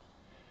 sham.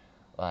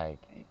 Like,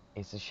 Right.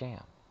 it's a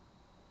sham,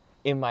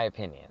 in my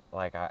opinion.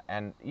 Like,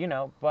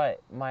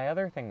 but my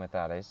other thing with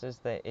that is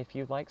that if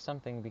you like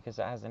something because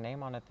it has a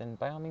name on it, then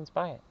by all means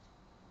buy it.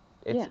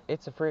 It's Yeah.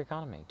 it's a free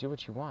economy. Do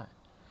what you want.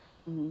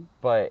 Hmm.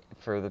 But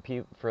for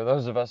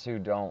those of us who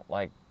don't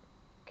like,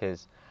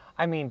 because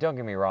I mean, don't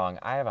get me wrong,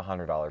 I have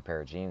 $100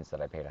 pair of jeans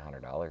that I paid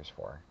 $100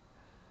 for.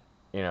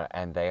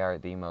 And they are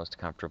the most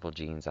comfortable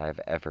jeans I've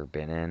ever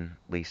been in,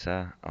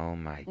 Lisa. Oh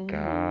my Hmm.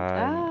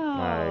 God.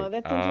 Oh, Like,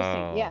 that's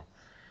interesting. Yeah. oh.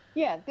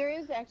 Yeah. There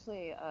is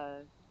actually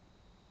a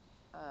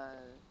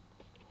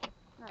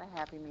not a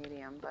happy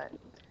medium, but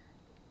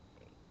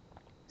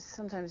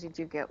sometimes you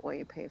do get what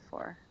you pay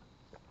for.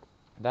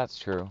 That's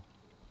true.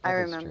 I That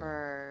is true.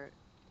 remember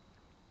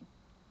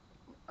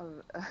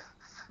of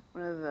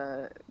one of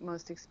the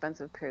most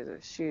expensive pairs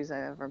of shoes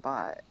I ever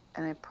bought,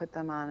 and I put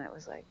them on. It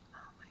was like,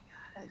 oh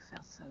my God, I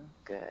feel so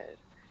good,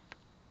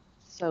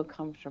 so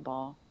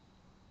comfortable.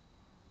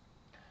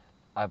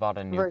 I bought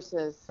a new.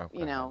 versus, Oh,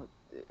 go ahead.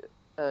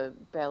 a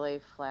ballet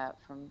flat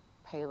from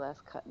Payless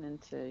cutting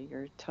into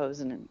your toes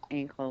and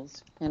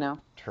ankles.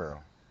 True.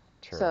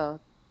 True. So,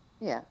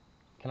 yeah,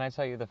 Can I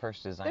tell you the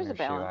first there's a designer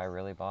shoe I balance,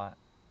 really bought?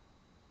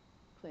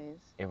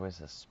 please. It was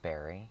a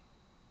Sperry,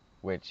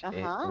 which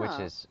Uh-huh.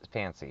 is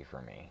fancy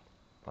for me.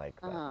 Like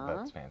Uh-huh.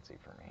 that's fancy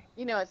for me.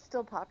 It's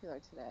still popular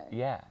today.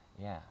 Yeah,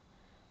 yeah.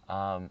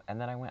 And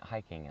then I went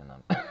hiking in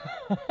them.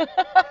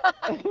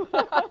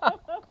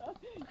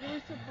 You were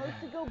supposed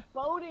to go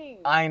boating.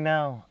 I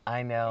know,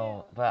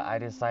 Yeah. but I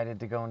decided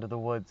to go into the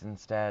woods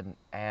instead,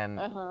 and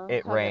Uh-huh.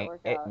 it How'd that rained.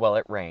 work out?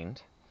 It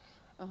rained.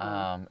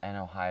 Uh-huh. And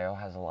Ohio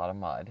has a lot of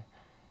mud,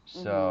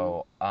 Mm-hmm.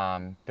 so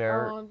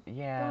they're Oh,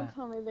 yeah, don't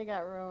tell me they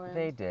got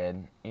they ruined.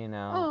 did, you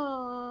know.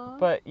 Oh.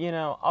 But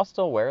I'll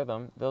still wear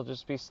them. They'll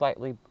just be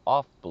slightly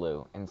off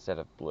blue instead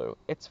of blue.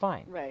 It's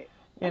fine, Right.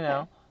 you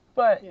know. Okay.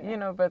 But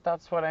Yeah. but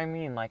that's what I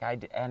mean. Like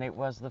and it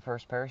was the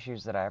first pair of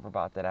shoes that I ever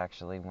bought that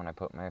actually, when I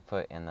put my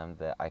foot in them,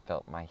 that I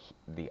felt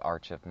the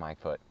arch of my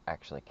foot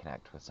actually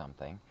connect with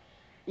something.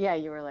 Yeah,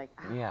 you were like,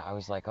 Yeah, ah, I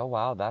was like, oh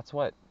wow, that's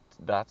what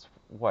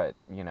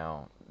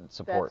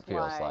support that's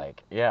feels why.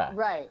 like. Yeah,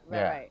 Right,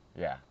 right, yeah, right.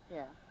 yeah.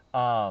 Yeah.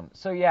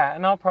 So yeah,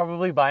 and I'll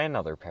probably buy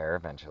another pair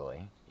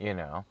eventually.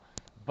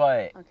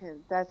 But Okay,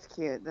 that's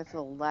cute. That's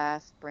the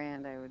last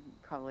brand I would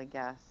probably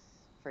guess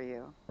for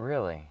you.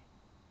 really,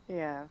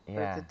 Yeah,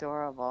 but it's yeah.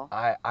 adorable.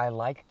 I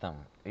like them.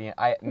 Yeah,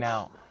 I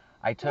now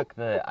I took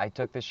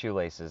the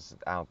shoelaces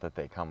out that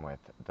they come with,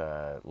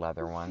 the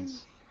leather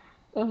ones,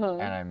 Uh-huh.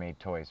 and I made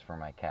toys for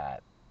my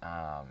cat.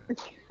 Um,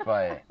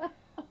 but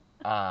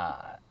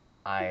uh,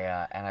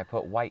 I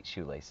put white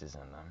shoelaces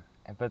in them,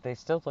 but they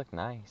still look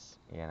nice.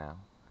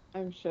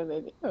 I'm sure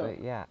they do.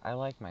 But yeah, I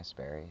like my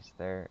Sperry's.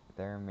 They're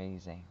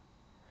amazing.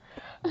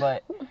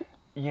 But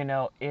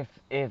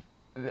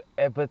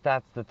but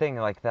that's the thing,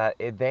 like that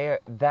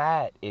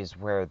is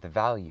where the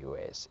value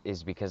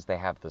is because they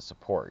have the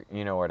support,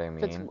 you know what I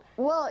If it's mean?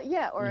 well,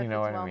 yeah, or You if know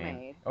it's what I well mean?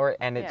 made.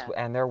 And Yeah,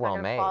 they're it's not well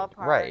gonna fall made,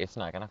 right? apart. It's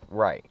not gonna,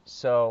 right?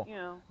 So You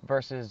know.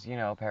 versus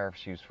a pair of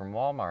shoes from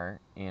Walmart,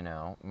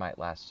 might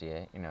last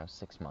you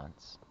 6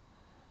 months,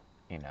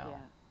 you know Yeah,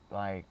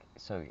 like,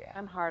 so yeah.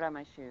 I'm hard on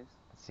my shoes.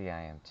 See,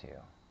 I am too.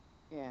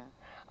 Yeah.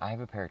 I have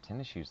a pair of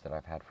tennis shoes that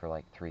I've had for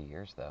like 3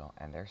 years though,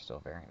 and they're still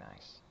very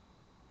nice.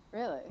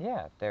 Really?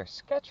 Yeah, they're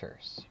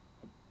Skechers.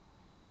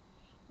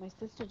 My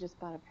sister just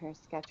bought a pair of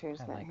Skechers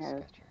I that like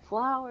have Skechers.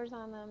 flowers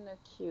on them. They're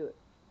cute.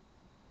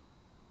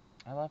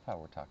 I love how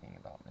we're talking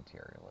about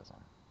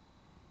materialism.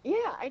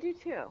 Yeah, I do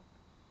too.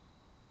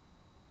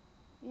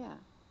 Yeah.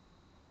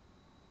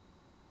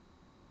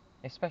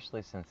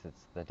 Especially since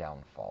it's the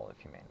downfall of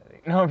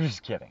humanity. No, I'm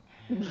just kidding.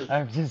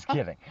 I'm just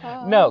kidding.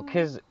 No,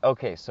 because,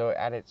 okay, so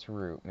at its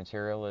root,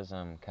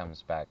 materialism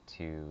comes back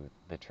to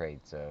the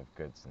trades of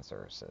goods and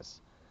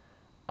services.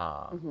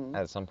 Hmm.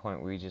 At some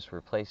point, we just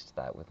replaced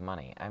that with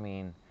money. I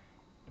mean,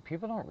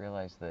 people don't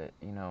realize that,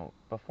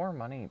 before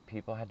money,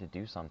 people had to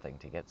do something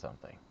to get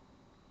something.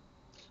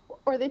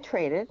 Or they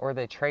traded. Or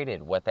they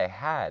traded what they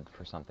had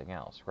for something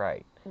else,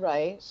 right?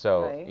 Right,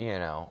 So,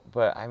 right.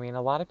 but I mean,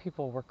 a lot of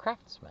people were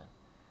craftsmen.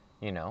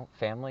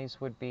 Families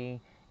would be,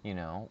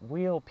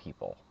 wheel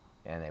people,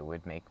 and they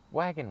would make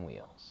wagon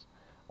wheels,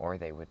 or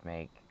they would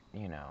make,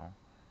 you know,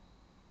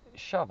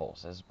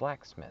 shovels as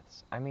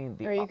blacksmiths. I mean,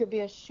 Or you could be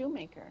a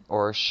shoemaker,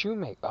 or a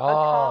shoemaker. a Oh, a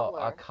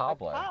cobbler, a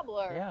cobbler.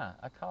 cobbler. Yeah,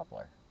 a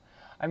cobbler.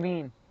 I Yeah.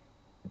 mean,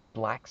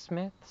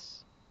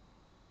 blacksmiths.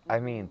 I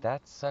mean, Hmm.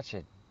 that's such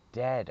a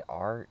dead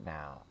art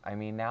now. I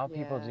mean, now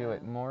people do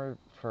it Yeah. more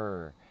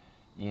for,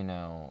 you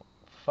know,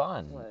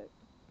 fun What?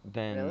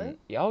 than. Really?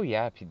 Oh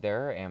yeah,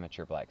 there are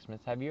amateur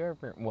blacksmiths. Have you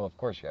ever? Well, of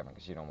course you haven't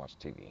because you don't watch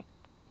TV.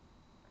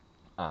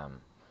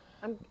 Um,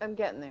 I'm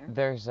getting there.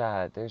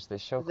 there's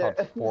this show Is there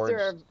called is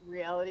there a Forged.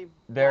 reality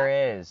There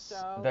blacksmith is,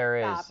 show? there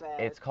Stop is.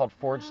 it. It's called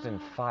Forged in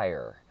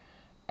Fire,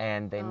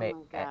 and they Oh make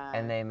my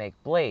and God. they make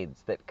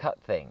blades that cut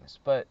things.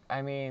 But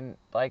I mean,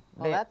 like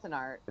Well, that's an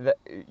art. the,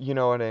 you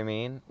know what I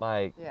mean?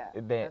 Like Yeah,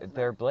 that's an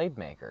they're art. blade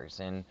makers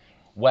and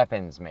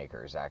weapons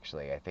makers.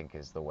 Actually, I think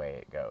is the way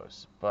it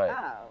goes. But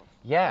Oh,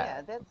 yeah,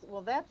 yeah,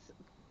 that's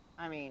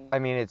I mean, I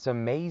mean it's that's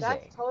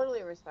amazing.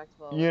 totally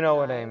respectable You with know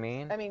what I knives.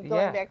 mean? I mean,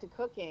 going Yeah, back to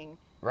cooking,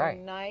 a right.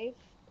 knife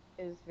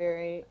is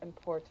very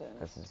important.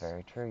 This is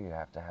very true. You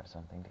have to have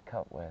something to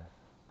cut with.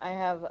 I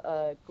have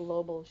a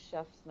global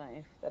chef's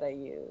knife that I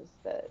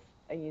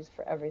use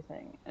for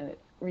everything, and it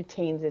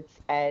retains its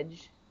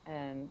edge,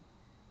 and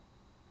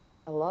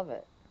I love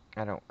it.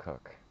 I don't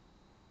cook.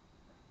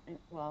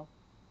 Well,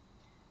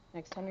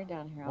 next time you're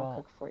down here, I'll Well,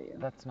 cook for you.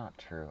 that's not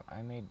true.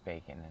 I made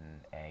bacon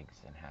and eggs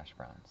and hash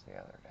browns the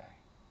other day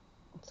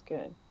It's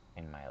good.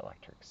 in my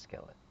electric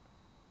skillet.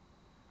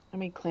 I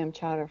made clam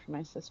chowder for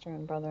my sister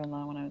and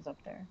brother-in-law when I was up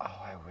there.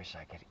 Oh, I wish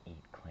I could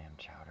eat clam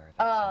chowder.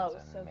 That Oh, sounds it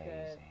was so good.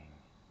 amazing.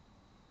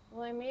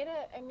 Well, I made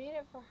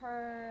it for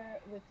her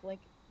with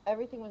like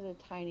everything was a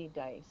tiny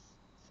dice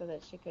so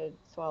that she could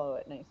swallow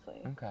it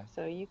nicely. Okay.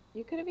 So you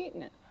could have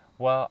eaten it.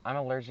 Well, I'm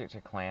allergic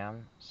to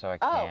clam, so I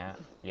Oh, can't.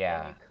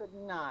 then Yeah. you could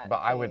not But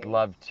I would be.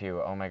 love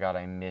to. Oh my god,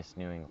 I miss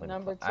New England.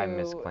 Number I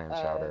miss two clam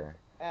chowder.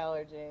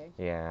 allergy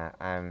Yeah,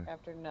 I'm.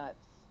 after nuts.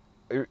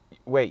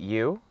 Wait,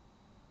 you?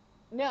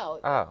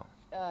 No, Oh,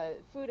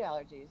 food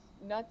allergies.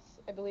 Nuts,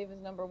 I believe,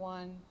 is number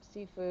one.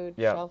 Seafood,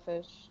 yep.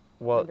 shellfish,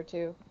 Well, number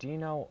two. do you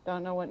know?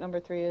 Don't know what number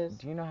three is.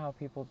 Do you know how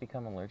people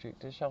become allergic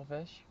to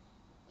shellfish?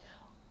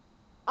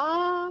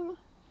 Um,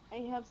 I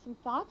have some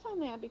thoughts on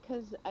that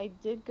because I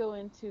did go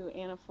into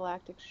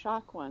anaphylactic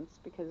shock once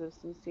because of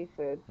some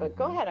seafood. But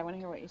go Mm-hmm. ahead, I want to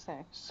hear what you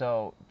say.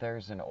 So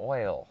there's an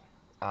oil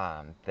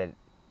that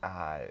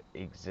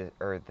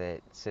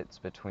that sits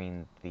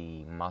between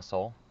the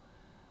muscle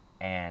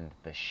and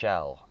the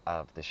shell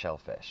of the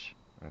shellfish.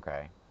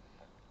 Okay.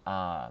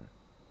 Um,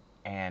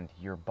 and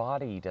your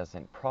body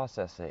doesn't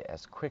process it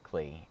as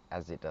quickly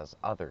as it does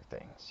other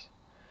things.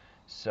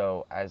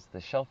 So, as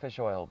the shellfish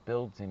oil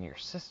builds in your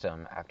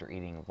system after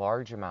eating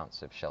large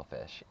amounts of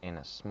shellfish in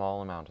a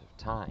small amount of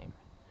time,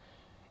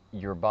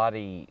 your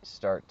body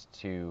starts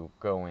to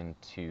go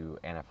into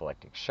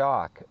anaphylactic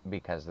shock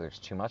because there's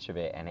too much of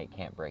it and it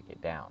can't break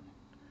it down.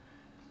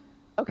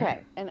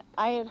 Okay, and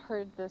I had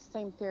heard the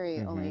same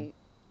theory, Mm-hmm. only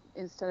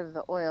instead of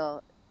the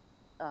oil,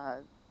 uh,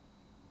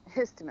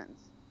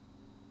 histamines.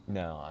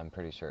 No, I'm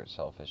pretty sure it's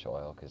shellfish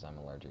oil because I'm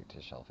allergic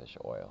to shellfish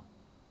oil.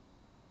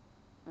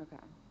 Okay.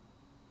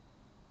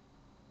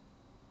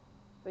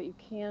 But you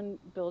can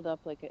build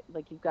up like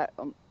you've got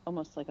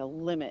almost like a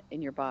limit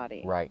in your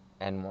body. Right,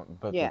 and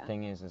but the Yeah,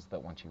 thing is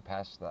that once you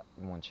pass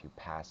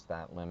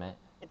that limit,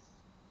 it's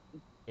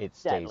it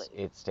stays deadly.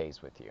 it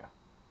stays with you.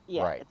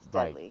 Yeah, Right, it's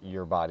like deadly.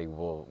 your body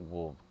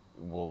will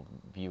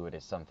view it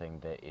as something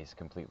that is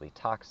completely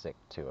toxic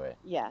to it,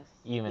 Yes,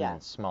 even in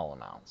yes, small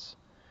amounts.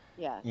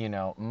 yes.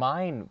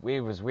 Mine,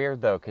 it was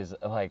weird though, because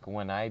like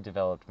when I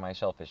developed my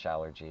shellfish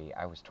allergy,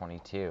 I was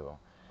 22,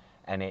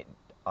 and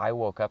I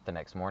woke up the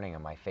next morning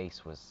and my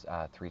face was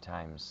 3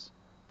 times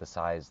the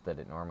size that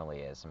it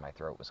normally is, and my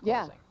throat was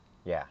Yeah, closing.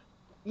 Yeah,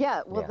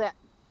 yeah. Well, yeah,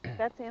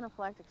 that's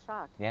anaphylactic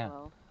shock. yeah.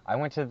 Well, I my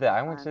went to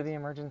friend, the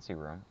emergency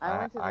room. I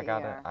went to the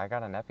ER. I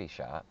got an epi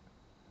shot.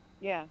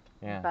 Yeah,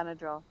 Yeah,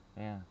 Benadryl.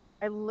 yeah,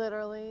 I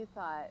literally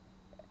thought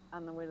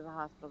on the way to the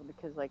hospital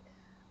because like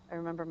I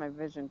remember my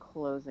vision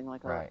closing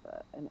like right.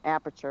 an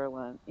aperture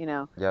when,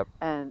 Yep.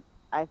 and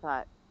I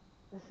thought,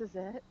 this is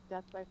it?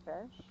 Death by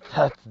fish?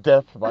 That's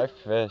death by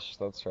fish.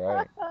 That's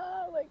right.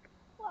 Like,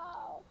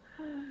 wow.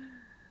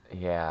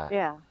 Yeah,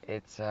 Yeah,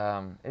 it's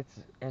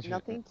interesting.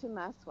 nothing to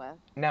mess with.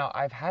 Now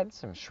I've had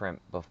some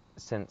shrimp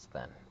since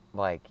then,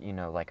 like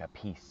like a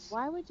piece.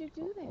 Why would you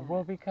do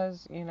Well, that?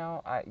 because you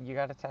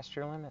got to test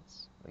your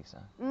limits,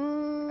 Lisa.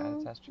 Got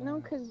to test your No,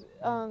 limits. because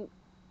Yeah.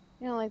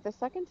 like the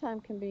second time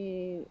can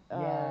be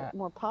Yeah,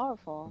 more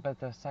powerful.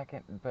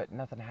 but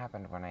nothing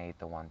happened when I ate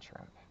the one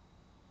shrimp.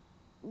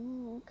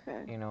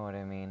 Okay. You know what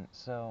I mean?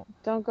 So,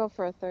 Don't go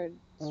for a third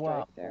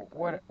strike well, there,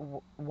 buddy.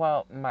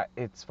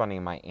 it's funny.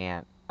 My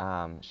aunt,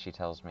 she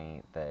tells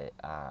me that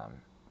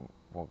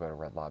we'll go to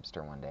Red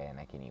Lobster one day and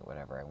I can eat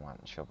whatever I want,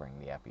 and she'll bring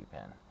the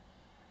EpiPen.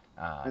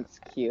 Um, That's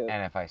cute.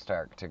 and if I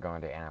start to go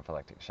into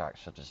anaphylactic shock,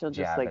 she'll just She'll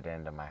just jab like, it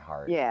into my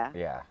heart. yeah,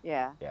 Yeah,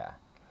 yeah, yeah.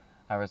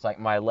 I was like,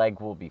 my leg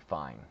will be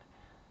fine.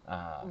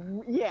 Um,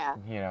 yeah.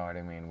 you know what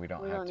I mean? We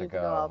don't We have don't to need to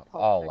go all go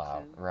Pulp all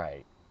out, Fiction.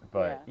 right?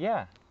 But Yeah.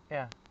 yeah,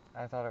 yeah.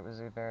 I thought it was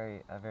a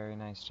very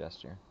nice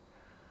gesture.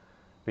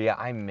 But yeah,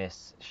 I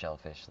miss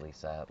shellfish,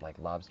 Lisa. Like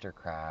lobster,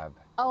 crab,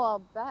 Oh, I'll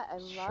bet. I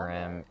love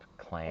it. shrimp,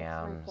 It's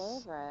my clams.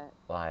 favorite.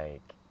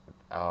 Like,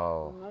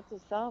 oh, Well, note to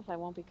self, I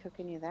won't be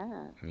cooking you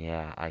that.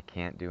 yeah. I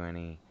can't do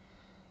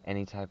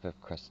any type of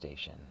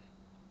crustacean.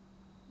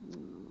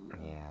 Mm.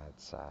 Yeah,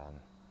 it's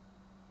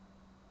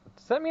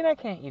does that mean I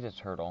can't eat a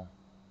turtle?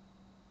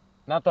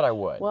 Not that I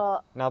would.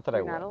 Well, Not that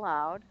I you're not would.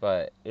 allowed.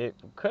 But it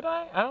could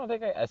I? I don't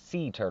think a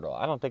sea turtle.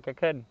 I don't think I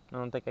could. I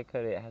don't think I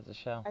could. It has a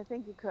shell. I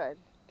think you could.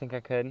 Think I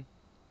could?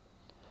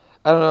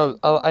 I don't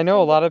I know. I don't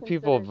know a think lot it's of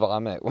people considered.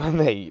 vomit when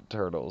they eat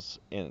turtles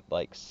in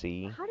like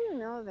sea. How do you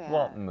know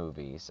Well, that?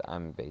 movies.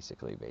 I'm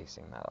basically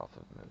basing that off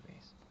of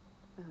movies.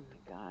 Oh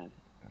my God.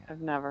 Yeah.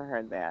 I've never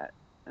heard that.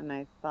 And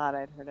I thought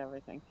I'd heard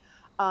everything.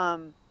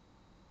 Um,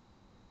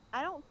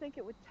 I don't think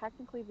it would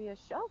technically be a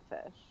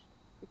shellfish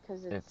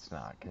because It's it's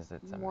not because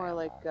it's a more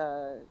like mammal.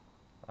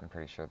 I'm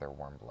pretty sure they're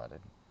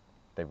warm-blooded.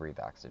 They breathe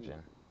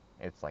oxygen.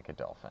 It's like a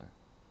dolphin.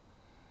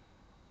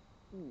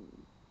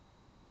 hmm,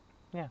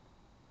 Yeah.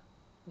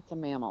 it's a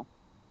mammal.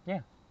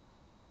 Yeah.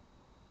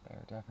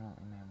 They're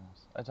definitely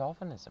mammals. A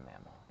dolphin is a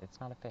mammal. It's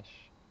not a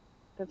fish.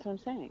 That's what I'm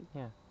saying.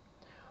 Yeah.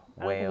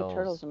 I don't think a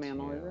turtle's Whales a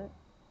mammal, is too. it?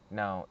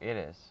 No, it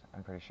is.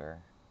 I'm pretty sure.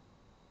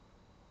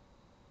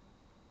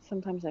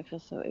 Sometimes I feel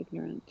so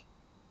ignorant.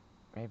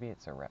 Maybe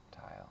it's a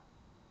reptile.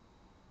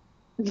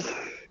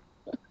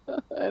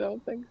 I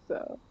don't think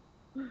so.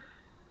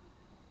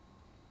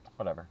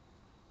 Whatever.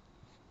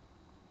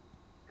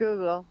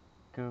 Google.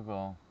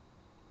 Google,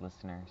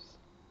 listeners.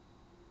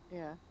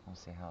 Yeah. We'll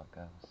see how it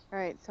goes. All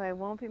right. So I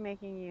won't be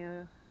making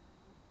you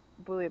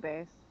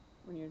bouillabaisse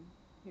when you're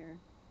here.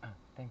 Oh,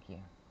 thank you.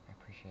 I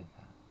appreciate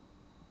that.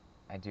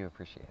 I do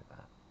appreciate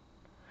that.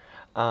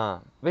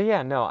 But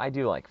yeah, no, I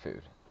do like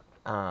food.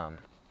 Um,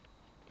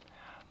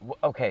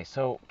 okay,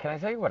 so can I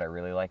tell you what I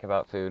really like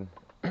about food?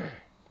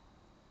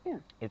 Yeah.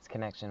 Its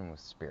connection with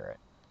spirit.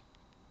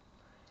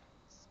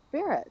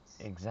 Spirits.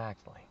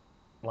 Exactly.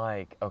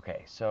 Like,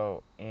 okay,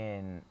 so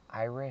in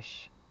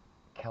Irish,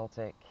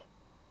 Celtic,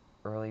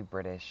 early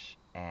British,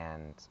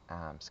 and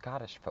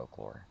Scottish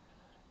folklore,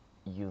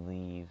 you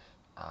leave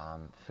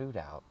food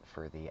out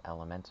for the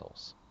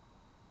elementals.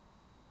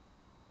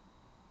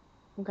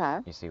 Okay.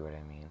 You see what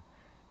I mean?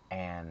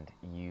 And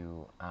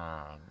you,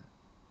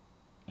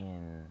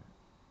 in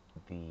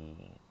the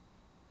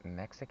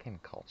Mexican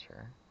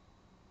culture,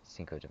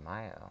 Cinco de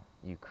Mayo,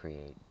 you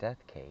create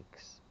death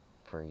cakes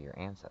for your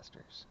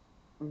ancestors.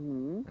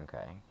 Hmm.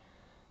 Okay?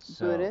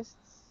 So,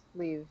 Buddhists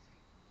leave,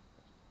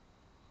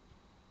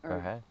 go or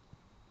ahead.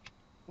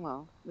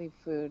 well, leave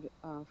food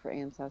for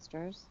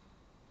ancestors.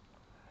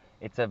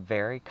 It's a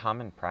very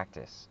common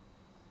practice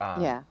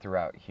Yeah.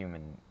 throughout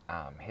human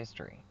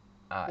history.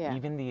 Yeah.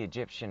 Even the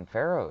Egyptian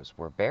pharaohs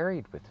were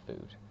buried with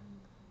food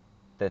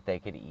that they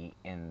could eat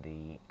in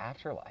the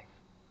afterlife,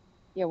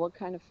 Yeah. What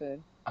kind of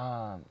food?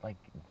 like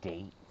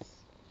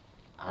dates.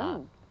 Um,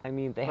 Oh, I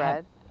mean, they had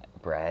bread.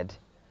 bread.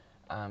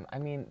 I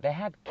mean, they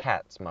had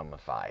cats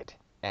mummified,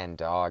 and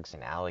dogs,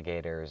 and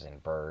alligators,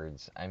 and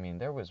birds. I mean,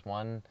 there was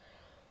one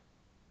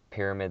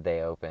pyramid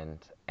they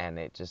opened, and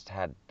it just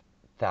had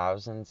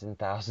thousands and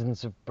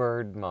thousands of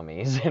bird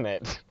mummies in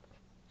it.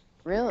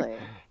 Really?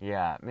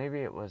 Yeah,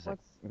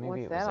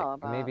 What's that all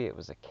about? maybe it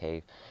was a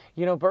cave.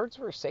 You know, birds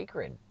were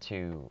sacred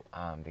to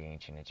the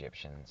ancient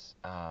Egyptians.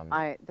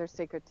 They're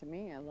sacred to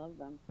me. I love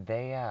them.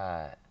 They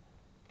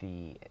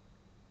the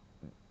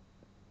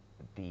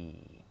the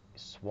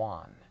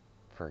swan,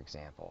 for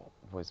example,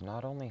 was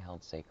not only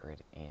held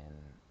sacred in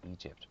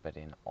Egypt, but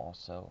in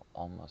also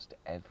almost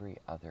every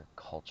other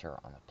culture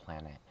on the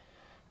planet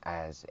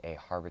as a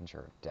harbinger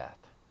of death.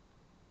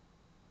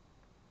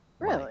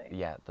 Like, Really?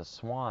 yeah, the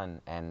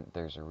swan, and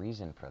there's a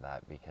reason for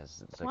that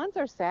because Swans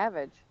are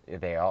savage.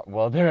 they are,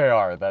 well, they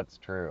are, that's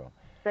true.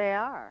 They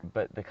are.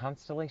 But the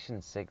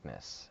constellation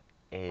Cygnus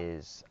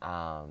is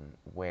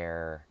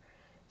where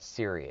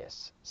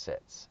Sirius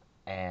sits.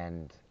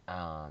 And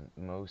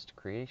most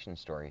creation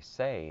stories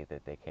say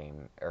that they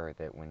came, or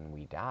that when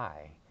we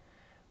die,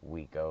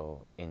 we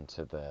go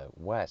into the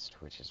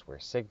west, which is where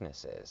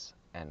Cygnus is,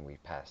 and we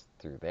pass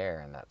through there,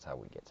 and that's how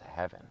we get to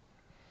heaven.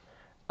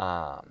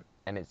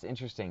 And it's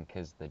interesting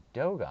because the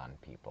Dogon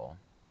people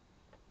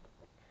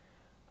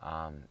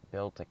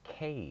built a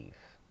cave,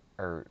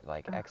 or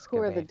like Who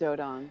are the excavate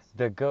Dodons?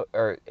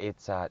 or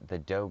it's the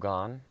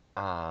Dogon.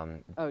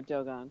 Oh,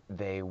 Dogon.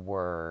 They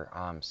were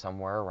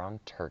somewhere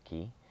around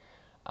Turkey.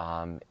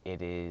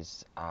 It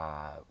is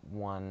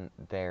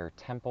their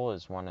temple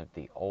is one of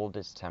the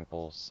oldest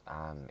temples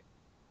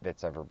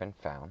that's ever been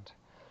found.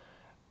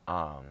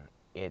 Um,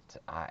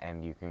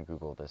 and you can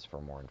Google this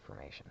for more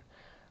information.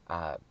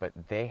 But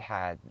they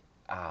had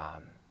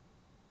um,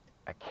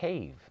 a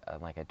cave,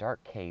 like a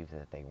dark cave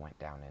that they went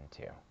down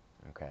into.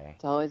 Okay,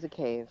 It's always a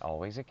cave.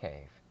 always a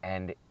cave,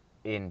 and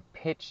in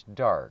pitch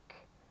dark,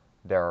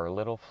 there are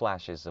little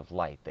flashes of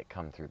light that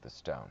come through the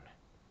stone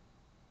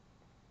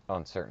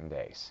on certain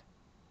days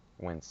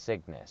when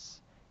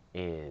Cygnus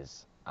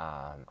is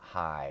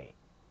high,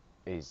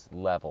 is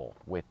level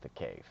with the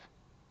cave.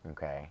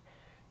 Okay,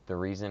 the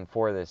reason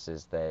for this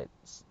is that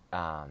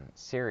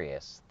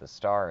Sirius, the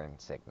star in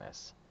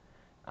Cygnus,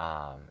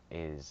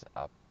 is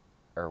a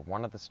or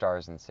one of the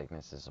stars in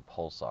Cygnus is a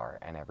pulsar,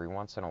 and every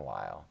once in a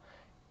while,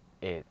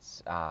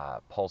 its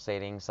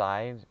pulsating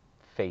side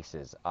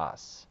faces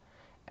us,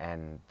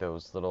 and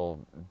those little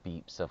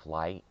beeps of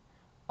light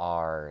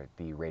are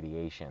the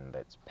radiation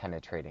that's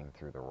penetrating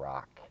through the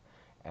rock.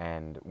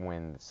 And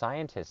when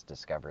scientists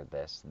discovered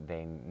this,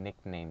 they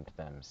nicknamed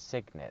them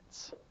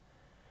cygnets.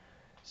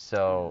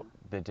 So Uh,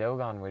 the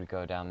Dogon would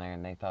go down there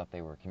and they thought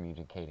they were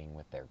communicating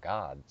with their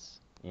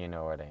gods. You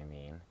know what I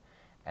mean?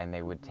 And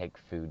they would mhm. take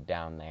food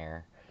down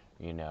there,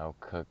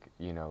 cook,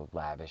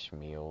 lavish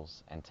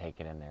meals and take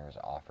it in there as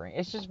offering.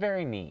 It's just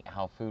very neat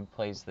how food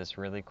plays this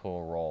really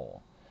cool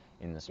role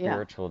in the Yeah.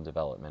 spiritual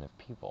development of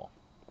people,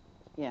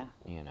 Yeah.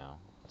 you know.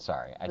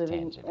 Sorry, I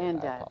Living tangented. and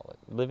I dead. apologize.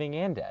 Living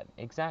and dead.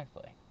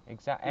 Exactly.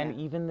 And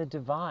Yeah. even the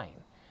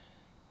divine,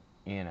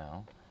 you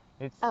know.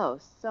 It's Oh,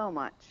 so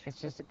much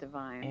it's with just the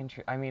divine.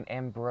 I mean,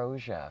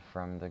 ambrosia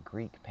from the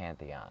Greek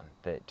pantheon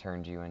that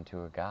turned you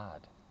into a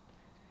god.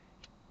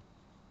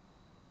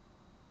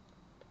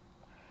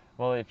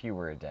 Well, if you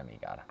were a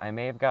demigod. I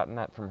may have gotten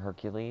that from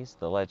Hercules,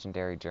 The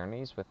Legendary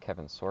Journeys with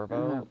Kevin Sorbo,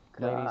 Oh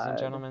ladies and God.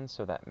 gentlemen,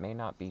 so that may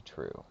not be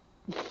true.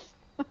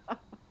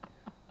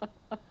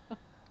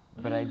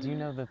 But I do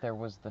know that there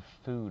was the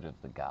food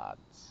of the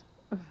gods.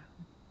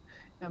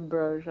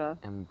 Ambrosia.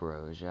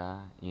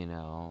 Ambrosia,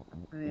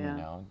 Yeah.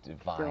 Go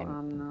divine,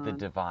 on and the on.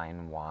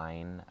 divine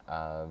wine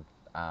of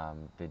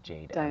the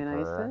Jade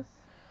Emperor, Dionysus.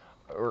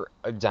 or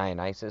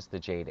Dionysus, the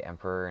Jade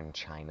Emperor in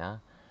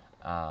China,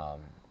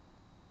 um,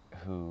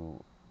 who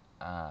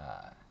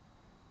uh,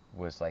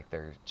 was like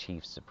their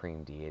chief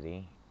supreme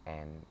deity,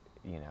 and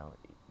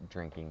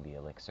drinking the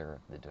elixir of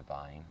the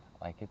divine.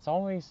 Like it's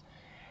always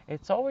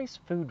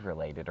food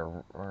related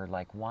or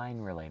like wine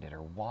related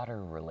or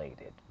water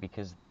related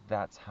because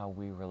that's how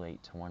we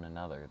relate to one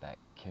another, that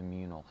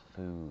communal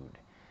food,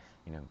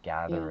 Yeah.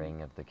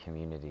 gathering of the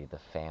community, the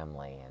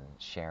family, and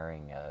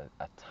sharing a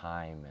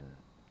time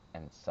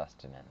and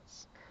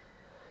sustenance.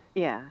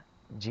 Yeah.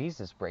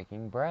 Jesus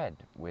breaking bread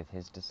with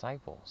his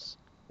disciples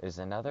is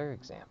another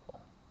example,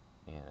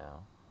 you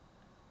know,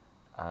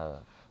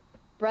 of.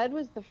 Bread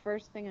was the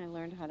first thing I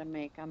learned how to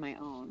make on my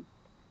own.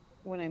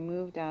 When I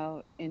moved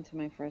out into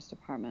my first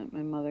apartment,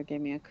 my mother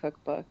gave me a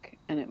cookbook,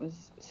 and it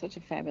was such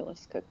a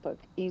fabulous cookbook.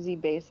 Easy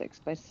Basics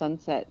by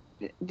Sunset.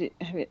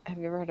 Have you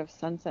ever heard of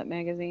Sunset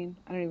magazine?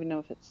 I don't even know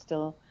if it's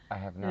still I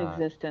have in not.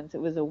 existence.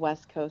 It was a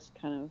West Coast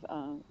kind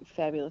of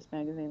fabulous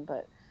magazine,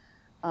 but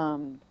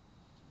um,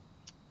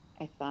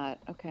 I thought,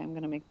 okay, I'm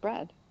going to make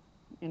bread,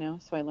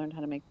 So I learned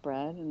how to make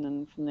bread, and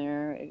then from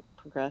there it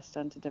progressed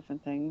onto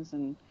different things,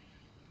 and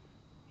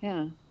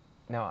yeah.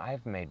 Now,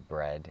 I've made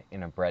bread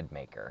in a bread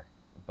maker,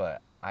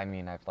 but I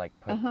mean, I've like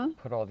put Uh-huh.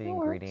 put all the It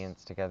works.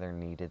 ingredients together,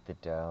 kneaded the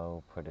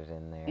dough, put it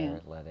in Yeah.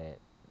 there, let it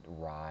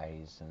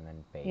rise, and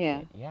then bake Yeah.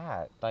 it.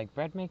 Yeah, like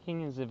bread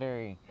making is a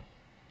very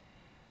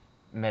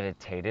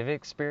meditative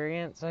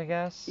experience, I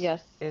guess,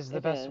 Yes, is the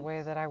it best is.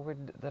 way that I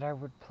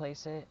would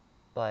place it.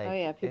 Oh Like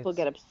yeah, people it's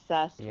get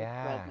obsessed with bread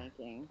yeah,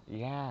 making.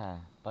 yeah.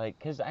 Like,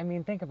 cause I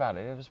mean, think about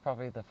it. It was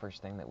probably the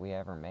first thing that we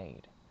ever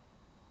made.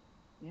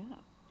 Yeah.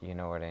 You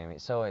know what I mean?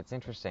 So it's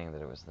interesting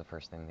that it was the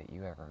first thing that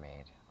you ever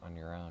made on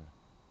your own.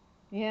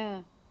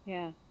 Yeah.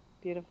 Yeah.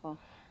 Beautiful.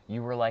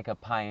 You were like a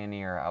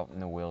pioneer out in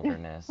the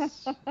wilderness,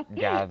 And I did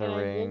have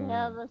gathering.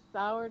 a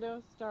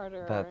sourdough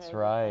starter That's as a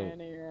right.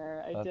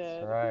 pioneer. I That's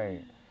did.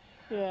 right.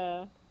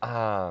 Yeah.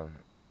 Um,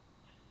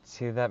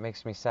 See, that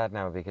makes me sad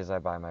now because I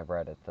buy my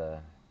bread at the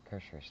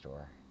grocery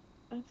store.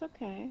 That's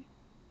okay.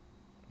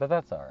 But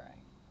that's all right.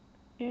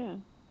 Yeah.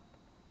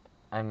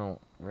 I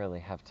don't really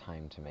have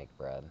time to make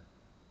bread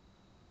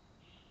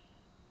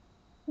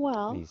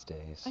Well, these I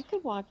days.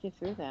 could walk you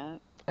through that.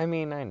 I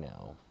mean, I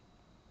know.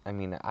 I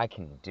mean, I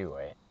can do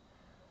it.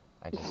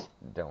 I just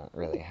don't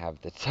really have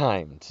the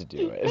time to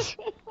do it.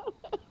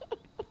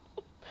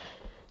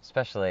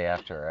 Especially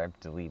after I've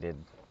deleted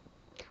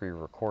 3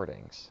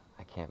 recordings.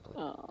 I can't believe.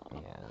 Oh,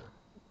 Yeah.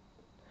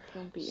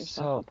 don't beat yourself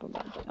So, up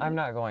about I'm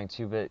that. not going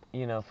to, but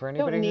for Don't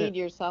anybody who need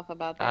yourself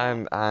about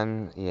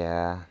that.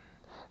 yeah.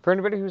 For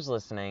anybody who's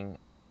listening,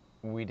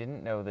 we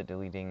didn't know that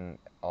deleting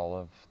all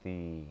of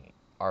the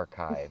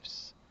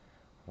archives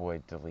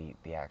would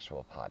delete the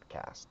actual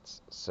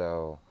podcasts.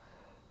 So,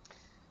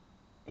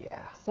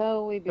 yeah.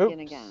 So we begin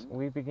Oops, again.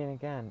 we begin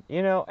again.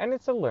 And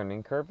it's a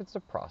learning curve, it's a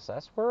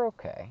process. We're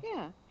okay.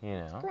 Yeah, You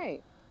it's know?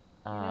 great.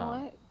 You know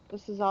Um, what?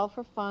 This is all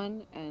for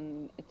fun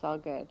and it's all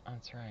good.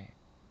 that's right.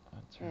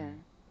 That's Yeah, right.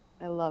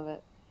 I love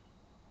it.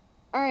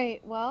 All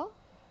right, well,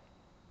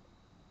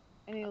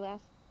 any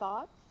last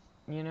thoughts?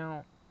 You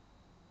know,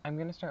 I'm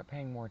going to start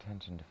paying more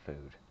attention to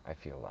food, I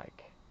feel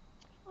like.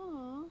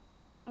 Aw,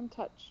 I'm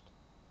touched.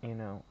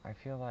 I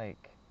feel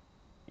like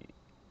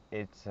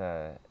it's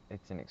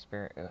an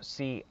experience.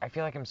 See, I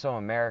feel like I'm so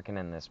American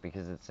in this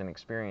because it's an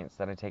experience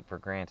that I take for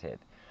granted.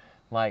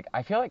 Like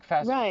I feel like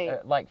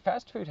Right.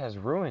 fast food has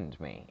ruined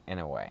me in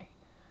a way.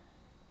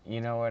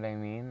 You know what I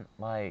mean?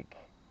 Like,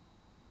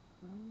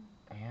 Mm,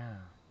 yeah,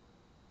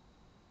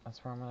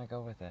 that's where I'm gonna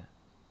go with it.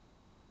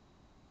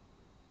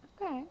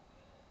 okay,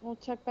 we'll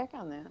check back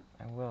on that.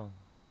 I will.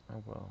 I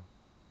will.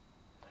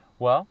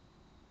 Well,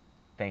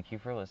 thank you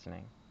for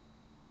listening.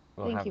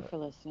 We'll Thank have you for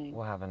listening.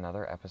 we'll have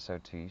another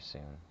episode to you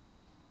soon.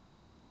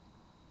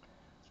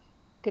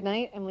 Good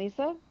night. I'm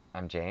Lisa.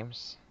 I'm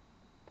James.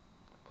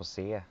 We'll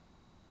see ya.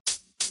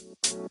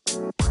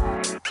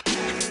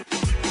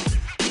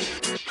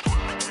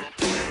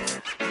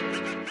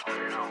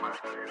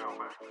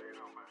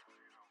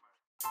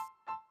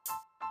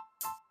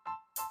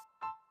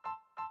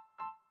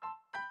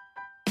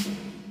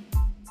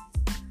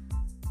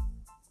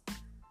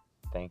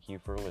 Thank you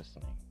for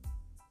listening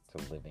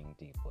to Living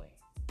Deeply.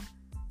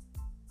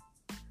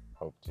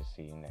 Hope to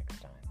see you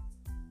next time.